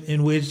incident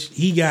in which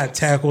he got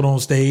tackled on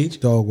stage.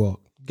 Dog walk.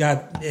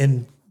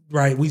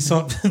 We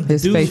saw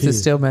his face is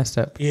still messed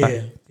up.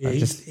 Yeah,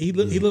 he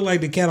looked like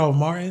the cat off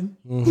Martin.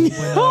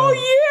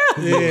 Oh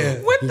yeah,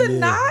 yeah, with the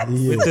knots.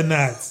 With the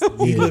knots,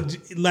 he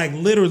looked like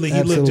literally.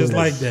 He looked just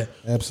like that.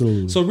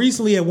 Absolutely. So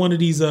recently at one of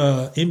these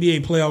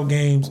NBA playoff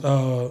games,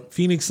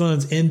 Phoenix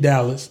Suns in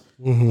Dallas,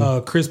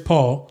 Chris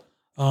Paul,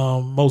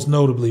 most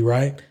notably,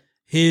 right?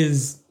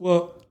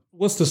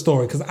 What's the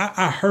story? Because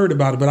I heard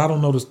about it, but I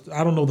don't know the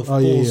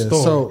full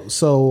story.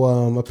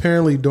 So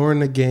apparently during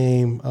the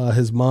game,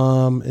 his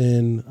mom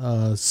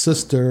and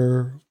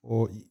sister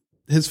or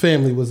his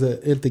family was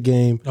at the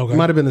game. Okay. It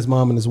might have been his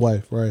mom and his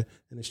wife, right,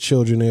 and his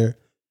children there.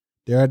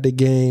 They're at the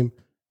game.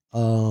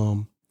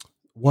 One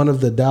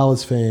of the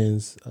Dallas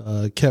fans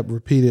kept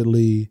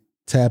repeatedly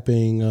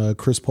tapping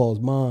Chris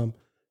Paul's mom,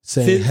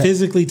 saying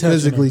physically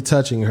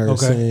touching her,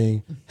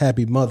 saying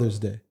 "Happy Mother's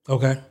Day."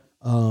 Okay.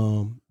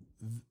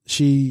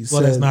 She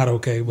said, that's not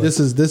okay. But this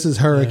is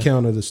her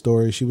account of the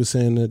story. She was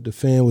saying that the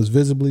fan was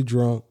visibly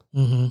drunk.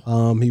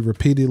 He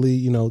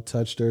repeatedly,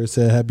 touched her,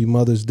 said "Happy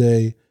Mother's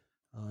Day."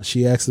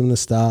 She asked him to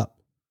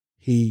stop.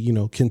 He,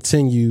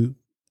 continued.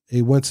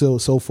 It went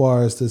so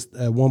far as this.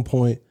 At one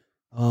point,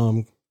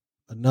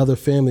 another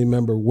family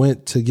member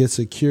went to get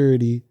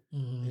security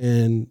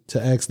and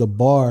to ask the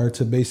bar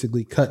to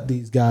basically cut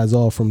these guys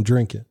off from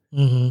drinking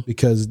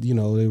because they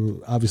were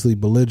obviously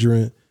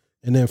belligerent.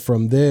 And then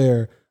from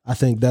there, I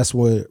think that's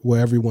where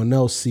everyone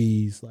else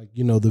sees, like,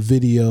 the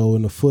video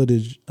and the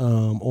footage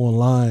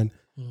online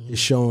is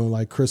showing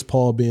like Chris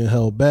Paul being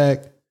held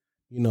back,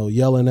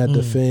 yelling at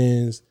the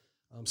fans.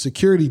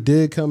 Security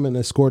did come and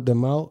escort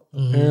them out,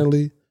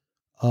 apparently.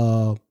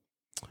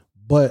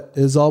 But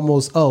it's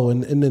almost,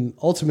 and then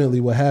ultimately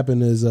what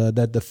happened is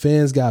that the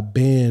fans got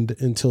banned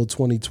until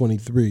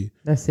 2023.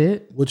 That's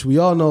it? Which we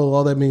all know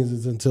all that means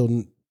is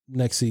until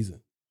next season.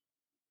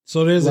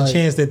 So there's a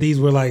chance that these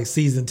were like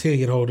season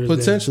ticket holders.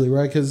 Potentially,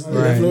 right? Because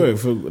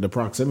for the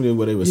proximity of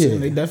what they were saying,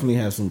 they definitely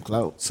have some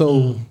clout.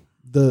 So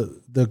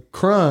the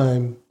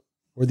crime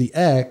or the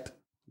act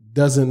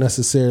doesn't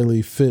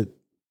necessarily fit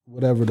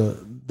whatever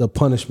the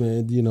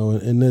punishment,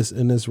 in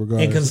this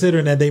regard. And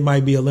considering that they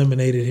might be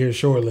eliminated here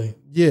shortly.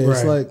 Yeah,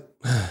 it's like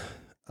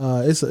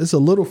it's a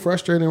little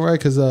frustrating, right?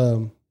 Because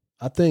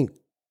I think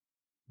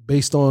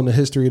based on the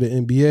history of the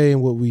NBA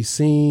and what we've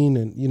seen,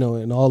 and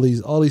and all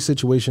these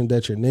situations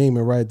that you're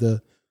naming, right?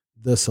 The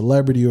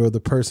celebrity or the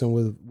person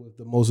with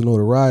the most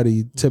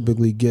notoriety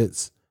typically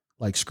gets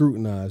like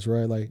scrutinized,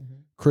 right? Like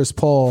Chris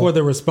Paul for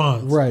the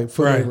response, right?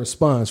 The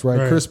response,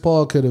 right? Chris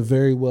Paul could have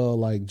very well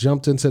like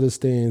jumped into the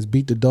stands,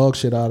 beat the dog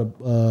shit out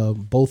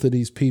of both of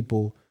these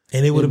people.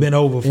 And it would have been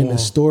over for him. And the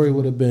story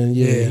would have been,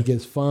 he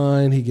gets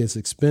fined, he gets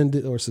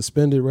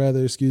suspended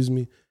rather, excuse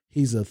me.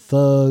 He's a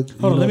thug.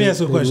 Hold on, let me ask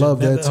you a question.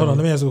 Hold on,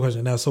 let me ask you a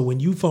question. Now, so when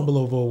you fumble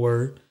over a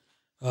word,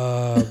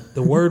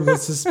 the word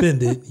was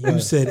suspended. You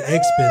said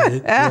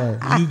expended.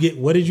 Right. You get,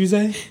 what did you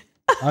say?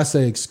 I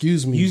say,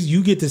 excuse me.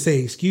 You get to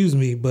say, excuse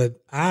me,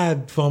 but I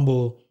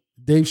fumble.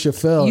 Dave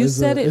Chappelle. You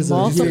said it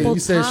multiple times. You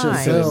said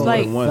Chappelle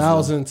like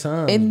 1,000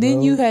 times. And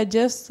then you had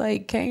just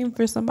like came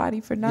for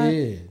somebody for not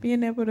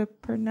being able to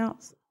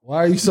pronounce. Why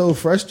are you so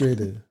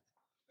frustrated?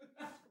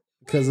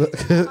 Because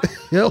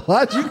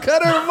why'd you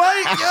cut her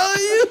mic? Yo,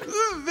 you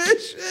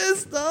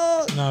vicious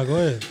dog. No, go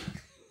ahead.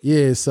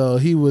 Yeah, so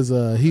he was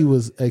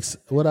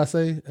what I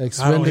say? Expended.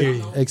 I don't hear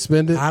you.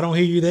 Expended. I don't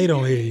hear you. They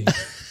don't hear you.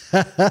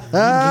 Keep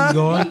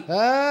going.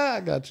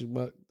 I got you,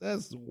 Buck.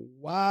 That's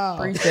wow.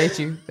 Appreciate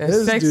you. That's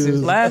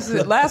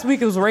sexist. Last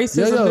week it was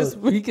racism. This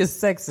week is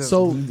sexism.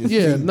 So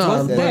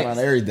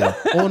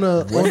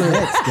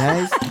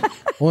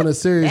on a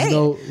serious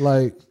note,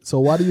 like, so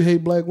why do you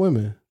hate black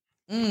women?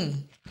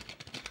 And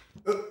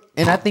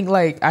I think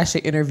like I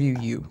should interview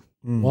you.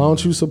 Why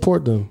don't you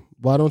support them?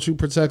 Why don't you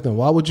protect them?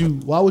 Why would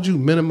you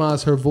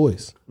minimize her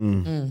voice?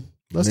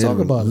 Let's talk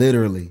about it.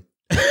 Literally.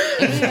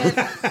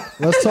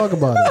 Let's talk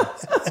about it.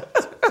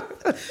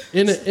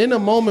 In a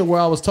moment where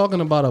I was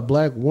talking about a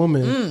black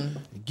woman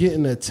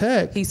getting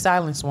attacked, he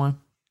silenced one.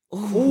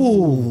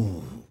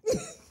 Ooh.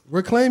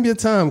 Reclaim your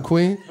time,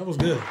 Queen. That was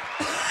good.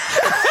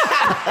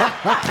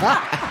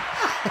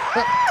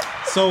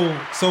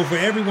 So for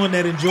everyone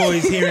that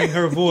enjoys hearing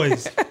her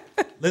voice,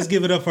 let's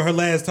give it up for her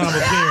last time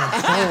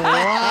appearance. Oh,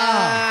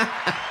 wow.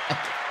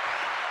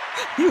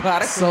 You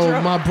out of So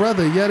control. my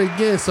brother, yet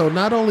again. So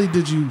not only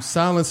did you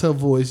silence her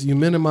voice, you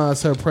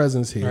minimize her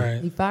presence here.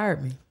 Right. He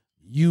fired me.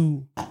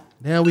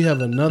 Now we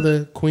have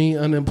another queen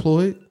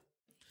unemployed.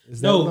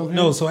 Is that what I'm hearing?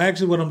 No. So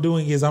actually, what I'm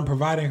doing is I'm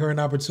providing her an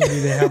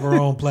opportunity to have her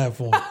own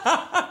platform.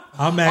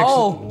 I'm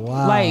actually.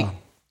 Wow. like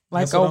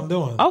That's what I'm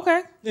doing.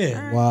 Okay.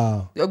 Yeah.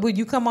 Wow. Would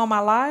you come on my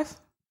live?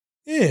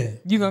 Yeah.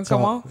 You gonna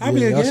come on? I'll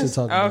be a y'all should guest.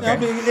 talk about Okay. I'll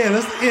be, yeah.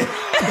 Let's. Yeah.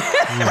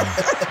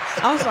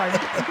 I'm sorry.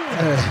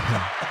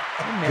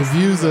 The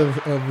views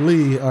of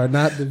Lee are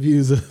not the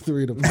views of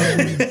Three to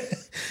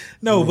Five.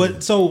 No,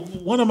 but so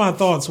one of my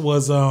thoughts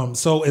was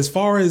so as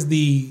far as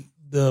the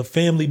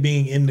family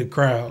being in the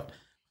crowd,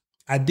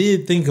 I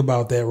did think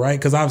about that, right?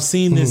 Because I've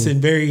seen this in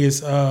various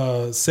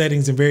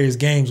settings and various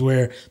games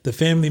where the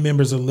family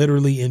members are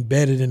literally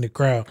embedded in the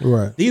crowd.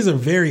 Right. These are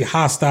very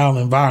hostile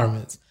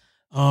environments.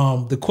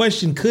 The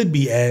question could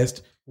be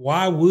asked,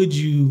 why would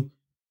you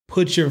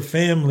put your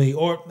family,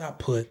 or not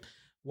put,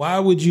 why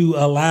would you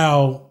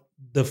allow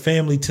the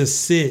family to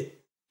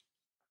sit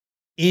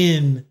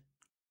in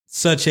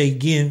such a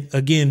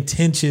again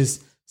tensions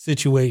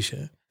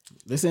situation?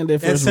 This ain't their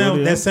first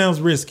rodeo. That sounds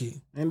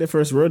risky. Ain't their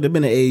first rodeo. They've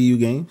been to AAU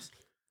games.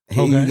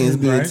 AAU games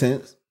be right.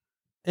 intense.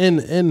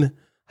 And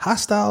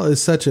hostile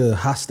is such a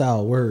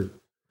hostile word.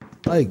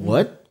 Like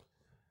What?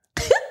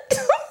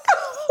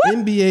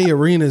 NBA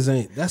arenas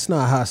that's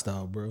not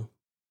hostile, bro.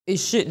 It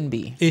shouldn't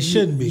be. It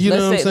shouldn't be. You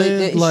know what I'm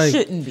saying? It Like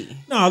shouldn't be.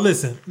 No,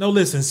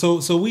 listen.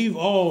 So we've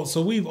all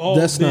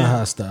that's been, not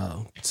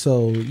hostile.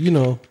 So,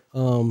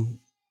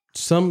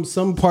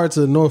 some parts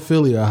of North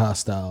Philly are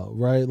hostile,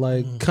 right?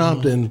 Like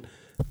Compton,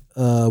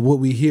 what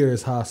we hear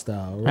is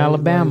hostile, right?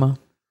 Alabama. Like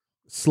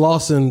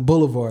Slauson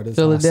Boulevard is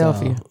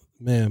Philadelphia. hostile.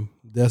 Man,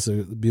 that's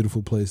a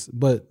beautiful place.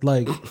 But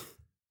like an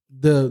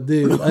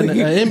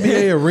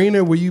NBA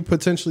arena where you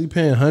potentially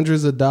paying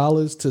hundreds of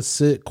dollars to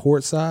sit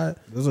courtside,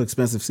 Those are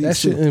expensive seats. that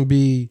shouldn't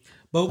be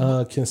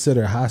But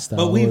considered hostile.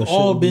 but we've or it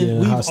all shouldn't be been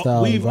in a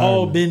hostile we've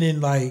all environment. been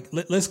in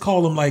like let's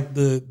call them like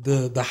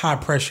the high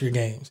pressure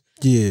games.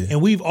 Yeah.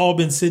 And we've all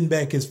been sitting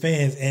back as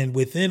fans, and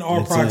within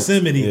our Makes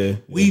proximity, sense.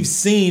 Yeah, we've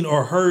seen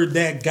or heard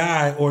that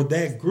guy or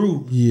that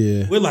group.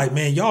 Yeah. We're like,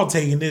 man, y'all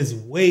taking this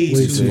way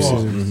Way too too far.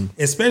 serious.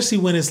 Especially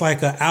when it's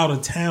like a out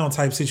of town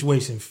type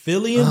situation.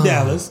 Philly and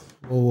Dallas.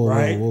 Whoa,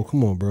 right? whoa,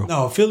 come on, bro.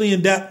 No, Philly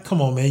and Dallas. Come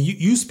on, man.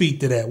 You speak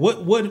to that.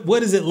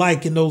 What is it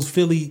like in those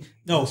Philly?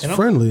 No, It's and I'm-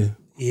 friendly.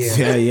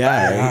 Yeah.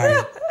 Yeah. All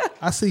right.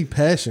 I see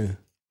passion.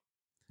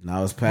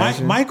 Now it's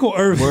passion. Michael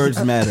Irvin.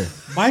 Words matter.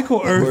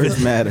 Michael Irvin.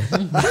 Words matter.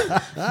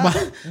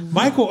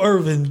 Michael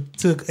Irvin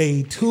took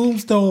a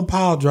tombstone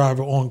pile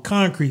driver on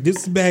concrete. This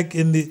is back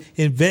in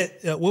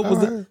vet. What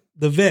was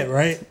the vet?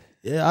 Right.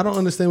 Yeah, I don't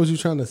understand what you're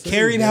trying to say.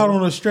 Carried bro. out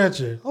on a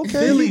stretcher. Okay,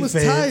 Philly he was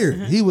fans, tired.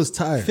 He was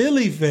tired.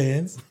 Philly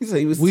fans. He said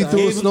he was We tired. threw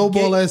a Gave him-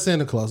 snowball gave- at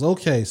Santa Claus.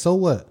 Okay, so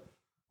what?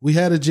 We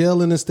had a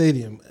jail in the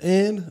stadium,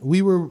 and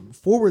we were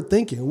forward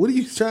thinking. What are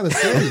you trying to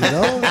say,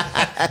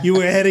 yo? You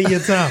were ahead of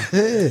your time.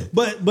 Yeah.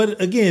 But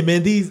again,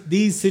 man,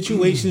 these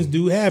situations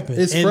do happen.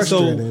 It's and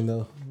frustrating, so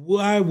though.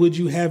 why would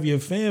you have your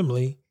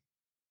family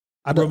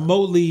I don't-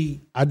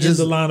 remotely I just-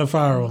 in the line of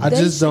fire on I them?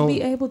 They just should don't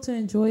be able to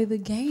enjoy the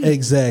game.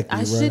 exactly. I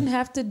right. shouldn't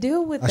have to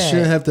deal with I that.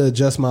 shouldn't have to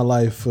adjust my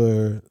life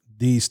for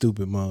these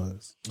stupid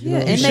mugs. Yeah,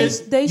 You and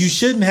should- you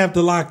shouldn't have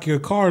to lock your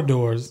car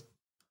doors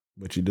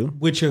What you do?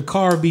 with your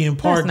car being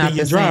parked not in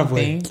your the same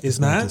driveway. thing. It's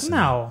not not. the same.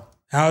 No,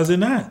 How is it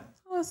not?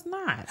 no, it's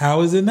not.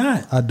 How is it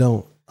not? I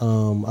don't.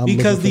 I'm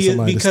Because looking for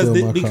somebody to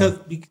steal my car.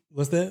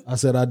 What's that? I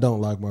said I don't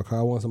lock my car.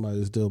 I want somebody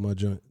to steal my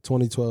joint.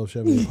 2012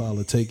 Chevy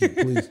Impala. Take it,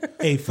 please.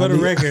 Hey, for I the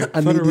need- record,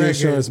 I for need the the record,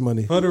 insurance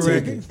money. For the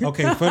Take record,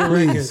 okay, for the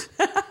record, Please.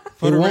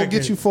 for It the won't record,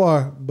 get you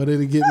far, but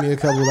it'll get me a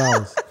couple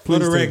dollars. for Please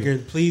the take it.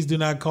 record, please do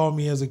not call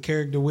me as a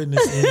character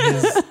witness in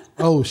this.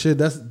 Oh shit,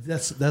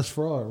 that's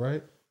fraud,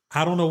 right?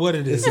 I don't know what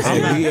it is.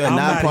 Hey, we are I'm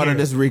not part here. of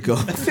this Rico.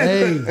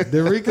 Hey,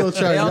 the Rico charge.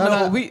 They don't y'all know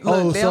not- what we look.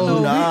 oh, they so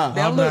don't know. nah, They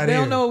don't I'm look. not They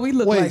here. don't know what we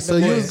look wait, like. so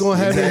you was gonna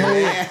have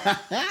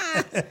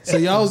me hold? So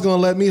y'all was gonna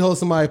let me hold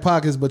somebody's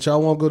pockets, but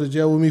y'all won't go to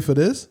jail with me for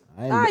this?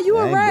 You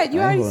were right. You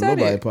already said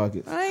it.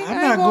 Pockets.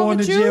 I'm not going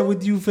to jail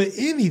with you for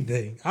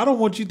anything. I don't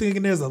want you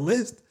thinking there's a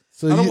list.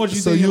 So I don't you- want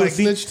you so thinking you a like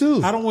snitch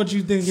too? I don't want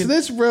you thinking.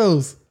 Snitch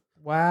bros.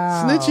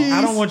 Wow. Snitchies.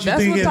 I don't want you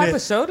That's thinking what type that.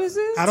 of show this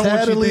is. I don't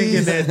want you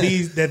Tattley's.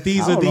 thinking that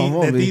these are I don't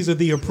know, these are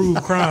the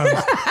approved crimes.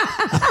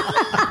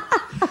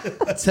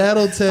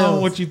 Tattletale. I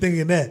don't want you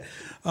thinking that.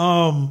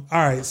 All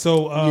right,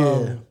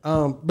 so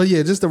But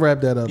yeah, just to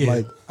wrap that up, Yeah.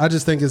 like I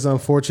just think it's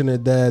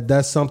unfortunate that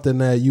that's something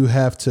that you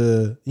have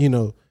to,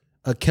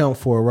 account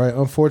for, right?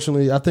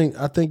 Unfortunately, I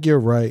think you're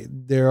right.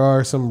 There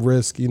are some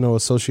risks,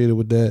 associated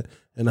with that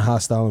in a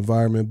hostile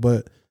environment.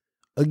 But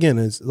again,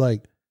 it's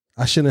like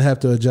I shouldn't have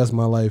to adjust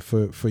my life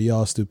for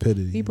y'all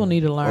stupidity. People need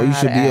to learn. Or you how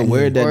should to be act.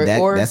 aware that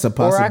that's a Or I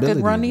possibility.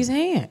 could run these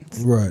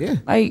hands. Right. Yeah.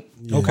 Like,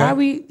 Okay. why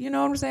we, you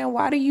know what I'm saying?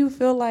 Why do you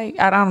feel like,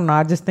 I don't know.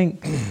 I just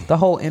think the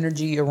whole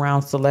energy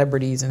around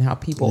celebrities and how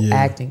people Yeah.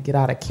 act and get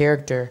out of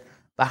character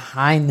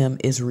behind them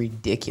is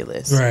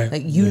ridiculous. Right.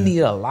 Like, you need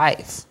a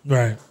life.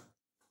 right.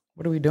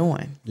 What are we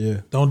doing?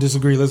 Yeah. Don't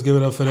disagree. Let's give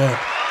it up for that.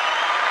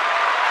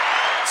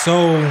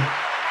 So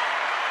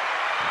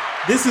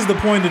this is the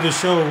point of the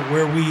show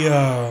where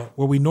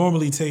we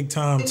normally take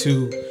time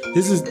to.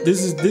 This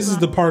is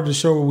the part of the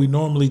show where we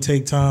normally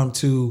take time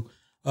to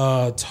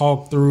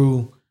talk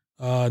through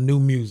new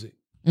music,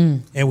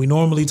 and we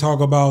normally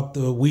talk about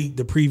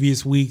the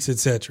previous weeks,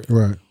 etc.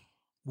 Right.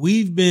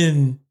 We've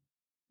been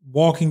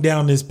walking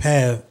down this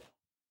path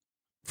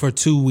for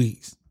 2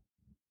 weeks.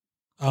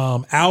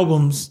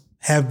 Albums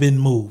have been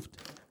moved.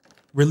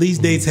 Release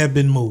dates have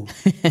been moved.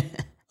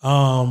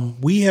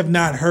 We have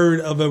not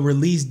heard of a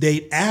release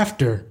date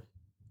after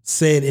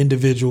said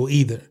individual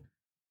either.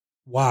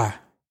 Why?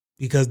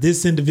 Because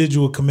this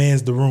individual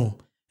commands the room.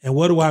 And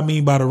what do I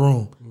mean by the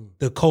room?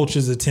 The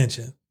culture's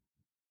attention.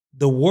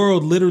 The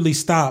world literally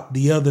stopped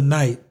the other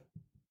night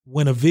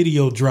when a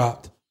video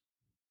dropped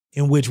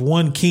in which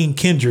one King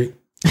Kendrick.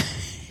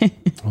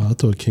 Oh, I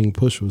thought King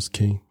Push was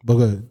king. But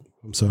go ahead.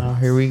 I'm sorry. Oh,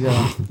 here we go.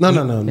 No.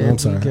 I'm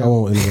sorry. I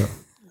won't interrupt.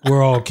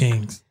 We're all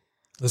kings.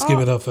 Let's give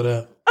it up for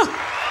that.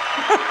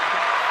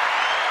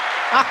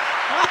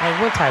 Like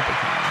what type of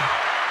king?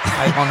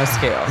 Like on a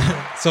scale.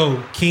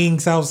 So King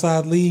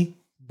Southside Lee,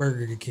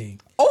 Burger King.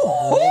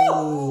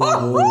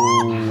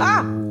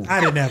 I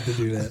didn't have to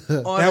do that.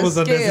 That was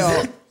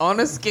unnecessary. On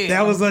a scale.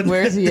 That was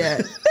Where's he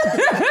at?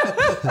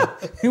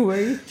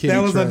 Where that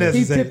was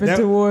unnecessary. He tipping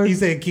towards- He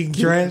said King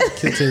Trash.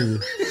 Continue.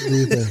 Do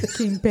your thing.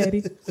 King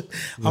Petty.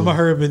 I'm a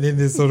Herman in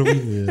this sort of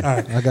week. Yeah.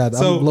 All right.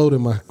 I'm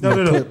loading my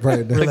clip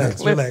right now.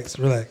 Relax.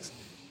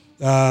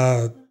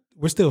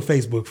 We're still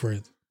Facebook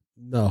friends.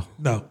 No.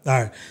 All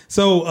right.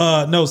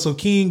 So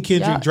King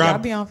Kendrick Y'all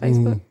dropped. be on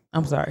Facebook?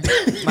 I'm sorry.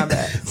 My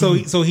bad.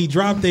 So he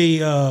dropped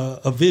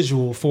a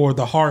visual for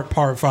the Heart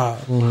Part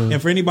 5.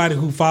 And for anybody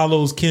who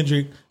follows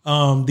Kendrick,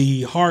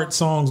 the Heart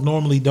songs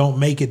normally don't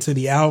make it to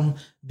the album.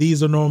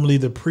 These are normally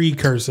the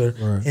precursor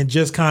and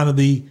just kind of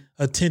the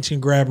attention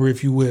grabber,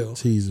 if you will.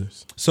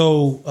 Teasers.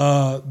 So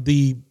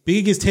the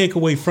biggest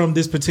takeaway from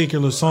this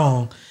particular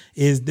song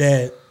is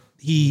that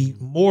he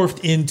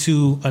morphed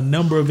into a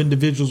number of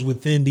individuals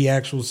within the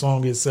actual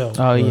song itself.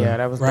 Oh yeah,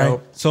 that was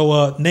dope.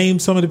 So name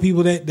some of the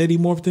people that he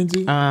morphed into.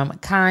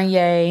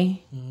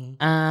 Kanye,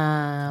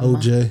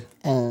 OJ,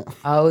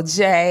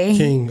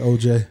 King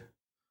OJ.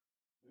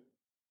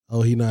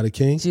 Oh, he not a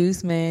king?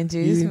 Juice Man.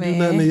 He didn't do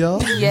nothing to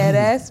y'all? Yeah,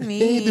 that's me.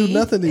 He ain't do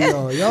nothing to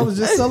y'all. Y'all was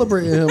just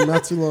celebrating him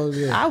not too long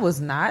ago. I was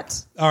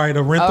not. All right,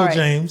 Arenthal All right.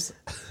 James.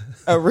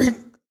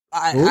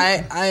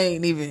 I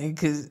ain't even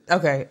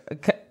okay.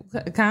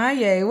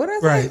 Kanye, what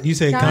is Right, you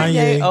said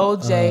Kanye,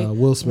 OJ,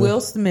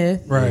 Will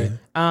Smith, right?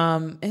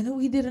 And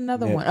we did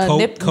another one.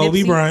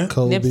 Kobe Bryant,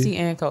 Nipsey,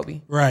 and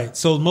Kobe. Right.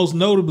 So most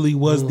notably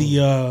was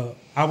the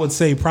I would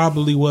say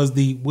probably was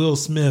the Will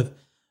Smith,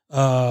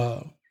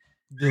 morph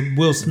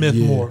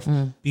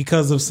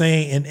because of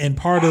saying and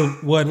part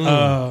of what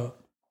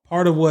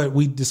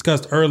we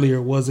discussed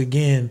earlier was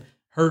again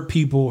hurt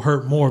people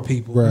hurt more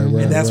people, right,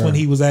 and that's when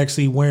he was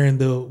actually wearing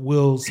the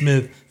Will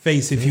Smith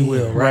face, if you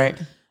will, right?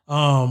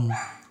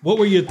 What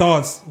were your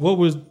thoughts?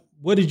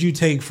 What did you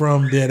take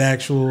from that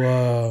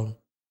actual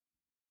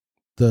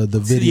the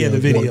video, the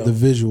video, the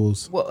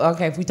visuals? Well,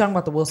 okay, if we talk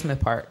about the Will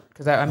Smith part,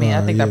 because I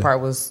think that part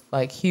was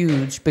like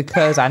huge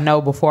because I know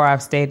before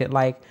I've stated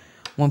like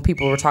when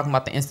people were talking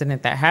about the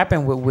incident that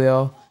happened with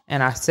Will,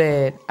 and I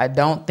said I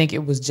don't think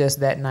it was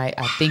just that night.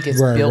 I think it's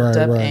built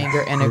up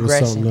anger and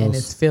aggression and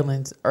his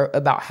feelings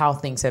about how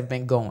things have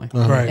been going,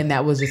 and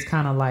that was just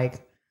kind of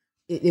like.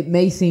 It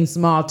may seem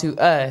small to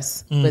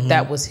us, but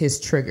that was his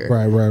trigger.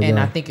 And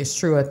I think it's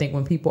true. I think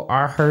when people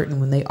are hurt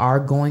and when they are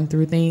going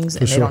through things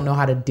and they don't know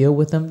how to deal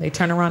with them, they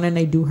turn around and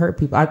they do hurt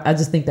people. I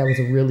just think that was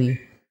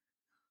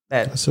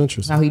that's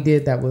interesting. How he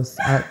did that was,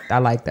 I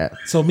like that.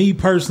 So me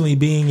personally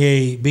being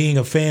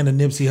a fan of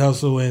Nipsey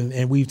Hussle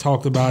and we've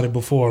talked about it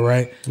before,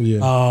 right?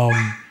 Yeah.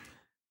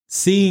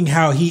 Seeing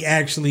how he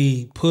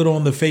actually put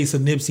on the face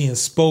of Nipsey and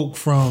spoke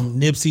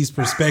from Nipsey's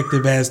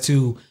perspective as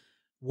to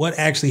what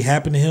actually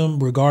happened to him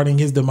regarding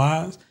his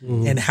demise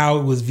and how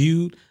it was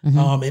viewed.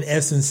 In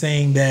essence,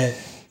 saying that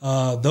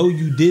though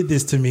you did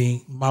this to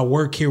me, my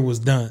work here was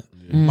done.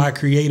 My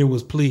creator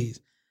was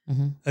pleased.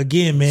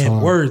 Again,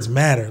 man, words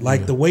matter.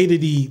 Like the way that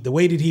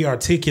he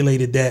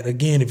articulated that.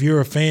 Again, if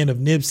you're a fan of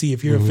Nipsey,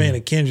 if you're a fan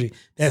of Kendrick,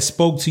 that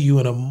spoke to you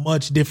in a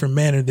much different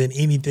manner than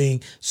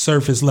anything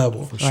surface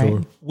level. For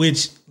sure.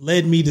 Which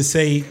leads me to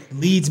say,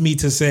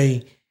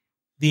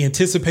 the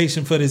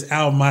anticipation for this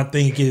album, I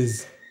think,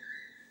 is.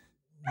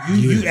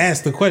 You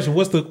asked the question.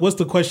 What's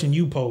the question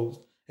you posed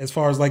as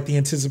far as like the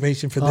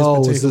anticipation for this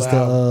particular is this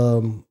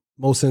album? The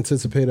most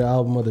anticipated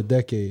album of the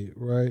decade,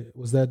 right?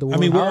 Was that the one? I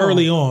mean, we're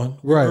early on.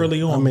 Right.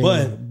 Early on.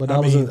 But I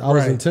was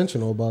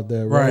intentional about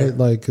that, right?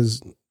 Like,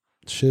 cause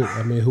shit,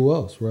 I mean, who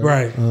else,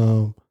 right?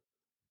 Right.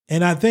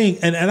 And I think,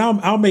 and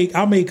I'll make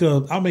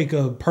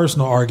a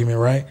personal argument,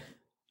 right?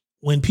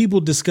 When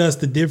people discuss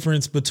the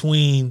difference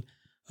between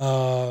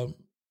LeBron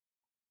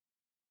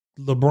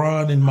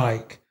and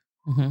Mike,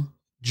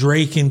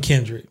 Drake and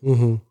Kendrick.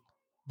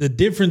 The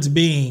difference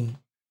being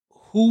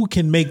who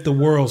can make the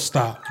world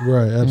stop.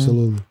 Right,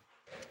 absolutely.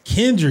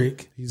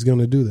 Kendrick, he's going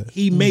to do that.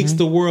 He makes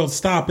the world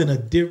stop in a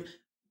different.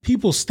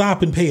 people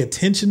stop and pay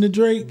attention to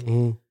Drake,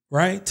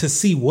 right? To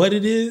see what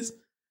it is.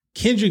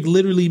 Kendrick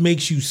literally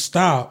makes you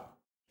stop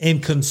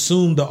and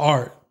consume the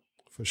art,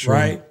 For sure.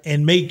 right?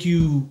 And make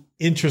you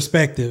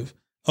introspective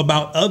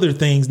about other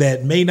things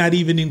that may not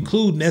even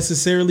include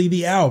necessarily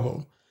the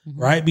album,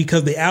 right?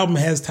 Because the album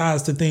has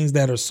ties to things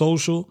that are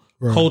social,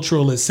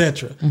 cultural,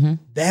 etc.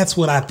 That's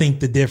what I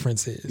think the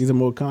difference is. He's a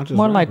more conscious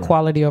More rapper. like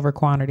quality over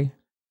quantity.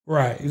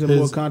 Right. He's a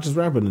more conscious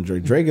rapper than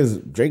Drake.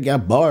 Drake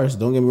got bars.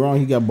 Don't get me wrong.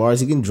 He got bars.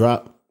 He can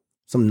drop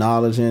some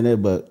knowledge in it,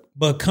 but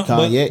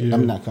Kanye,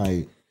 I'm not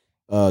Kanye.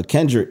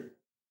 Kendrick,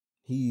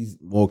 he's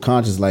more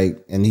conscious,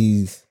 like, and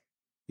he's,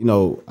 you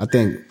know, I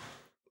think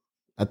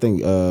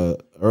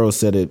Earl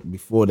said it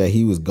before that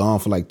he was gone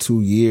for like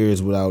 2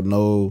 years without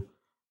no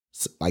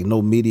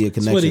media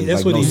connections, that's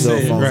like what no he cell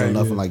said, phones or right.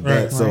 nothing like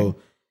Right. that. So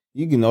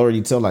you can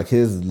already tell like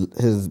his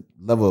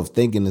level of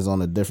thinking is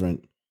on a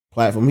different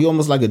platform. He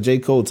almost like a J.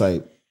 Cole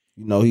type.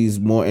 You know, he's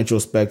more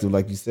introspective,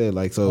 like you said.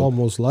 Like so,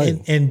 Almost like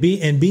and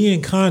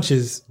being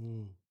conscious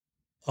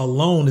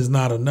alone is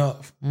not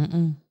enough.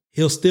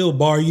 He'll still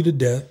bar you to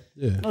death.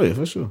 oh yeah,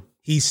 for sure.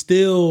 He's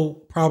still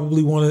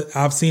probably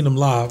I've seen him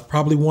live,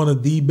 probably one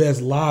of the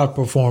best live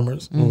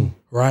performers,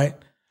 right?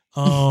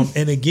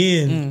 And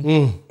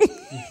again,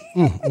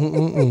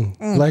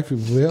 black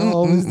people. We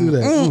always do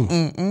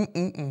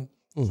that.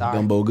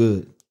 Dumbo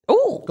good.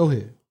 Ooh, Go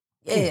ahead.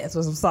 yes,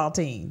 with some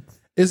saltines.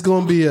 It's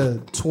gonna be a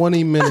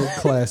 20-minute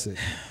classic.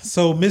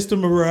 so Mr.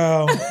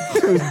 Morale,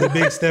 the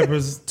Big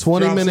Steppers,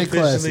 20-minute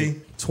drops officially.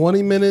 classic.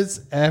 20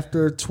 minutes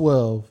after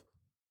 12.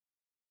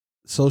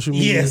 Social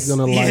media is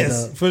gonna light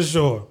up. for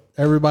sure.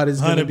 Everybody's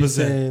gonna be 100%.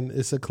 saying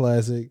it's a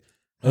classic.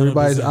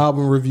 Everybody's 100%.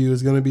 album review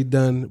is gonna be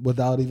done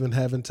without even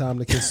having time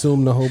to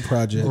consume the whole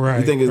project. Right.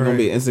 You think it's gonna right.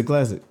 be an instant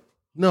classic?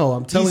 No,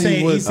 I'm telling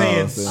He's you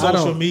saying what.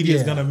 social media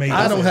is gonna make.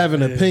 I don't it. have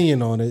an Yeah.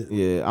 opinion on it.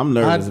 Yeah, I'm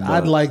nervous.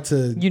 I'd like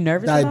to You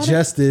nervous about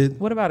digest it.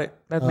 What about it?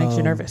 That makes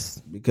you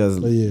nervous. because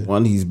yeah.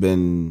 one, he's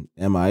been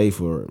MIA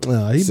for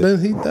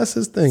That's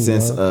his thing.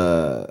 since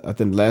bro. I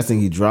think the last thing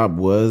he dropped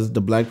was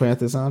the Black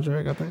Panther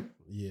soundtrack. I think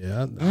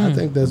Yeah, I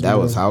think that's that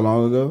what- was how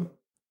long ago?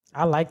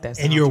 I like that.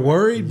 And you're soundtrack.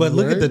 worried, but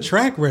look at the worried?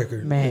 track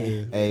record.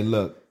 man. Hey,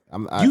 look,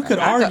 You could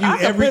argue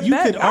I could put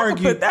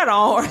that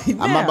on right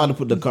now. I'm not about to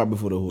put the cart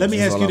before the horse. Let me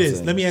That's ask all you I'm this.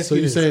 saying. Let me ask So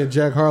you you this. saying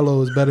Jack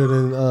Harlow is better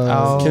than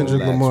Kendrick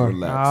Relax, Lamar?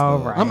 relax, All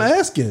dog. right. I'm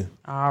asking.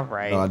 All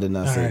right. No, I did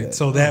not All say right, that.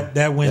 so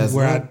that wins That's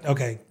where not-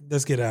 okay,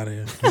 let's get out of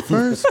here.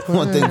 First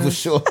One thing for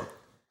sure.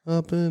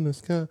 up in the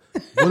sky.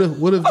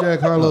 What if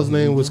Jack Harlow's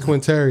name was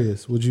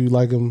Quintarius? Would you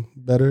like him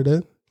better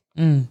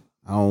then?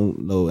 I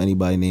don't know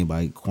anybody named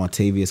by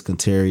Quantavious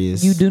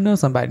Contarius. You do know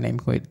somebody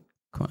named Quinn.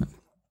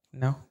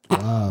 No,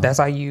 that's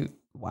how you.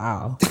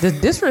 Wow, the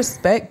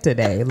disrespect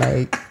today.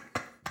 Like,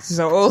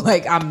 so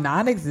like I'm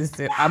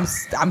non-existent. I'm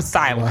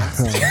silent,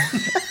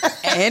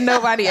 and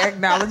nobody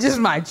acknowledges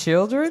my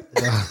children.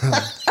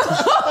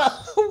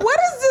 What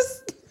is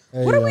this?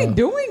 What are we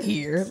doing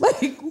here?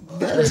 Like,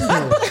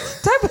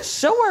 what type of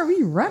show are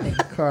we running?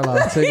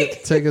 Carlisle,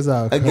 take us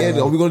out. Again,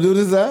 are we gonna do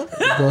this out?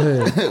 Go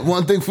ahead.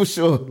 One thing for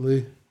sure.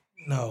 Lee,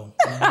 No,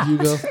 you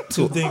go.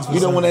 two things. You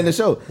don't want to end the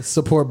show.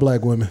 Support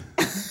black women.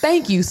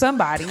 Thank you,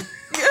 somebody.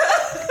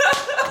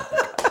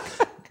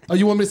 Oh,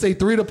 you want me to say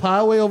 3 to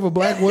Pieway over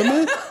black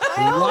women?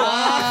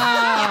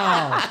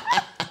 Wow.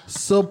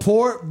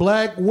 Support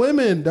black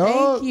women,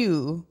 dog. Thank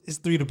you. It's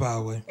 3 to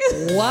Power.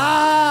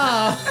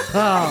 Wow.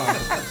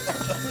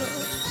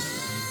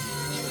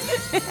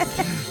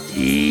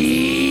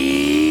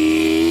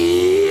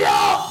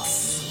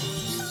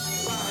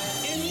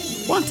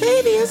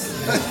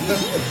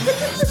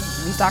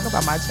 We talk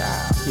about my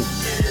child.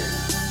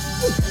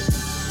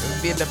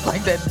 Being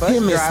like that bus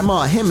Him is driver.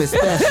 smart. Him is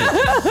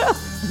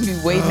special.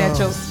 Be waiting at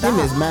your stop. Him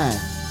is mine.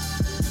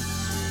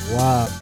 Wow.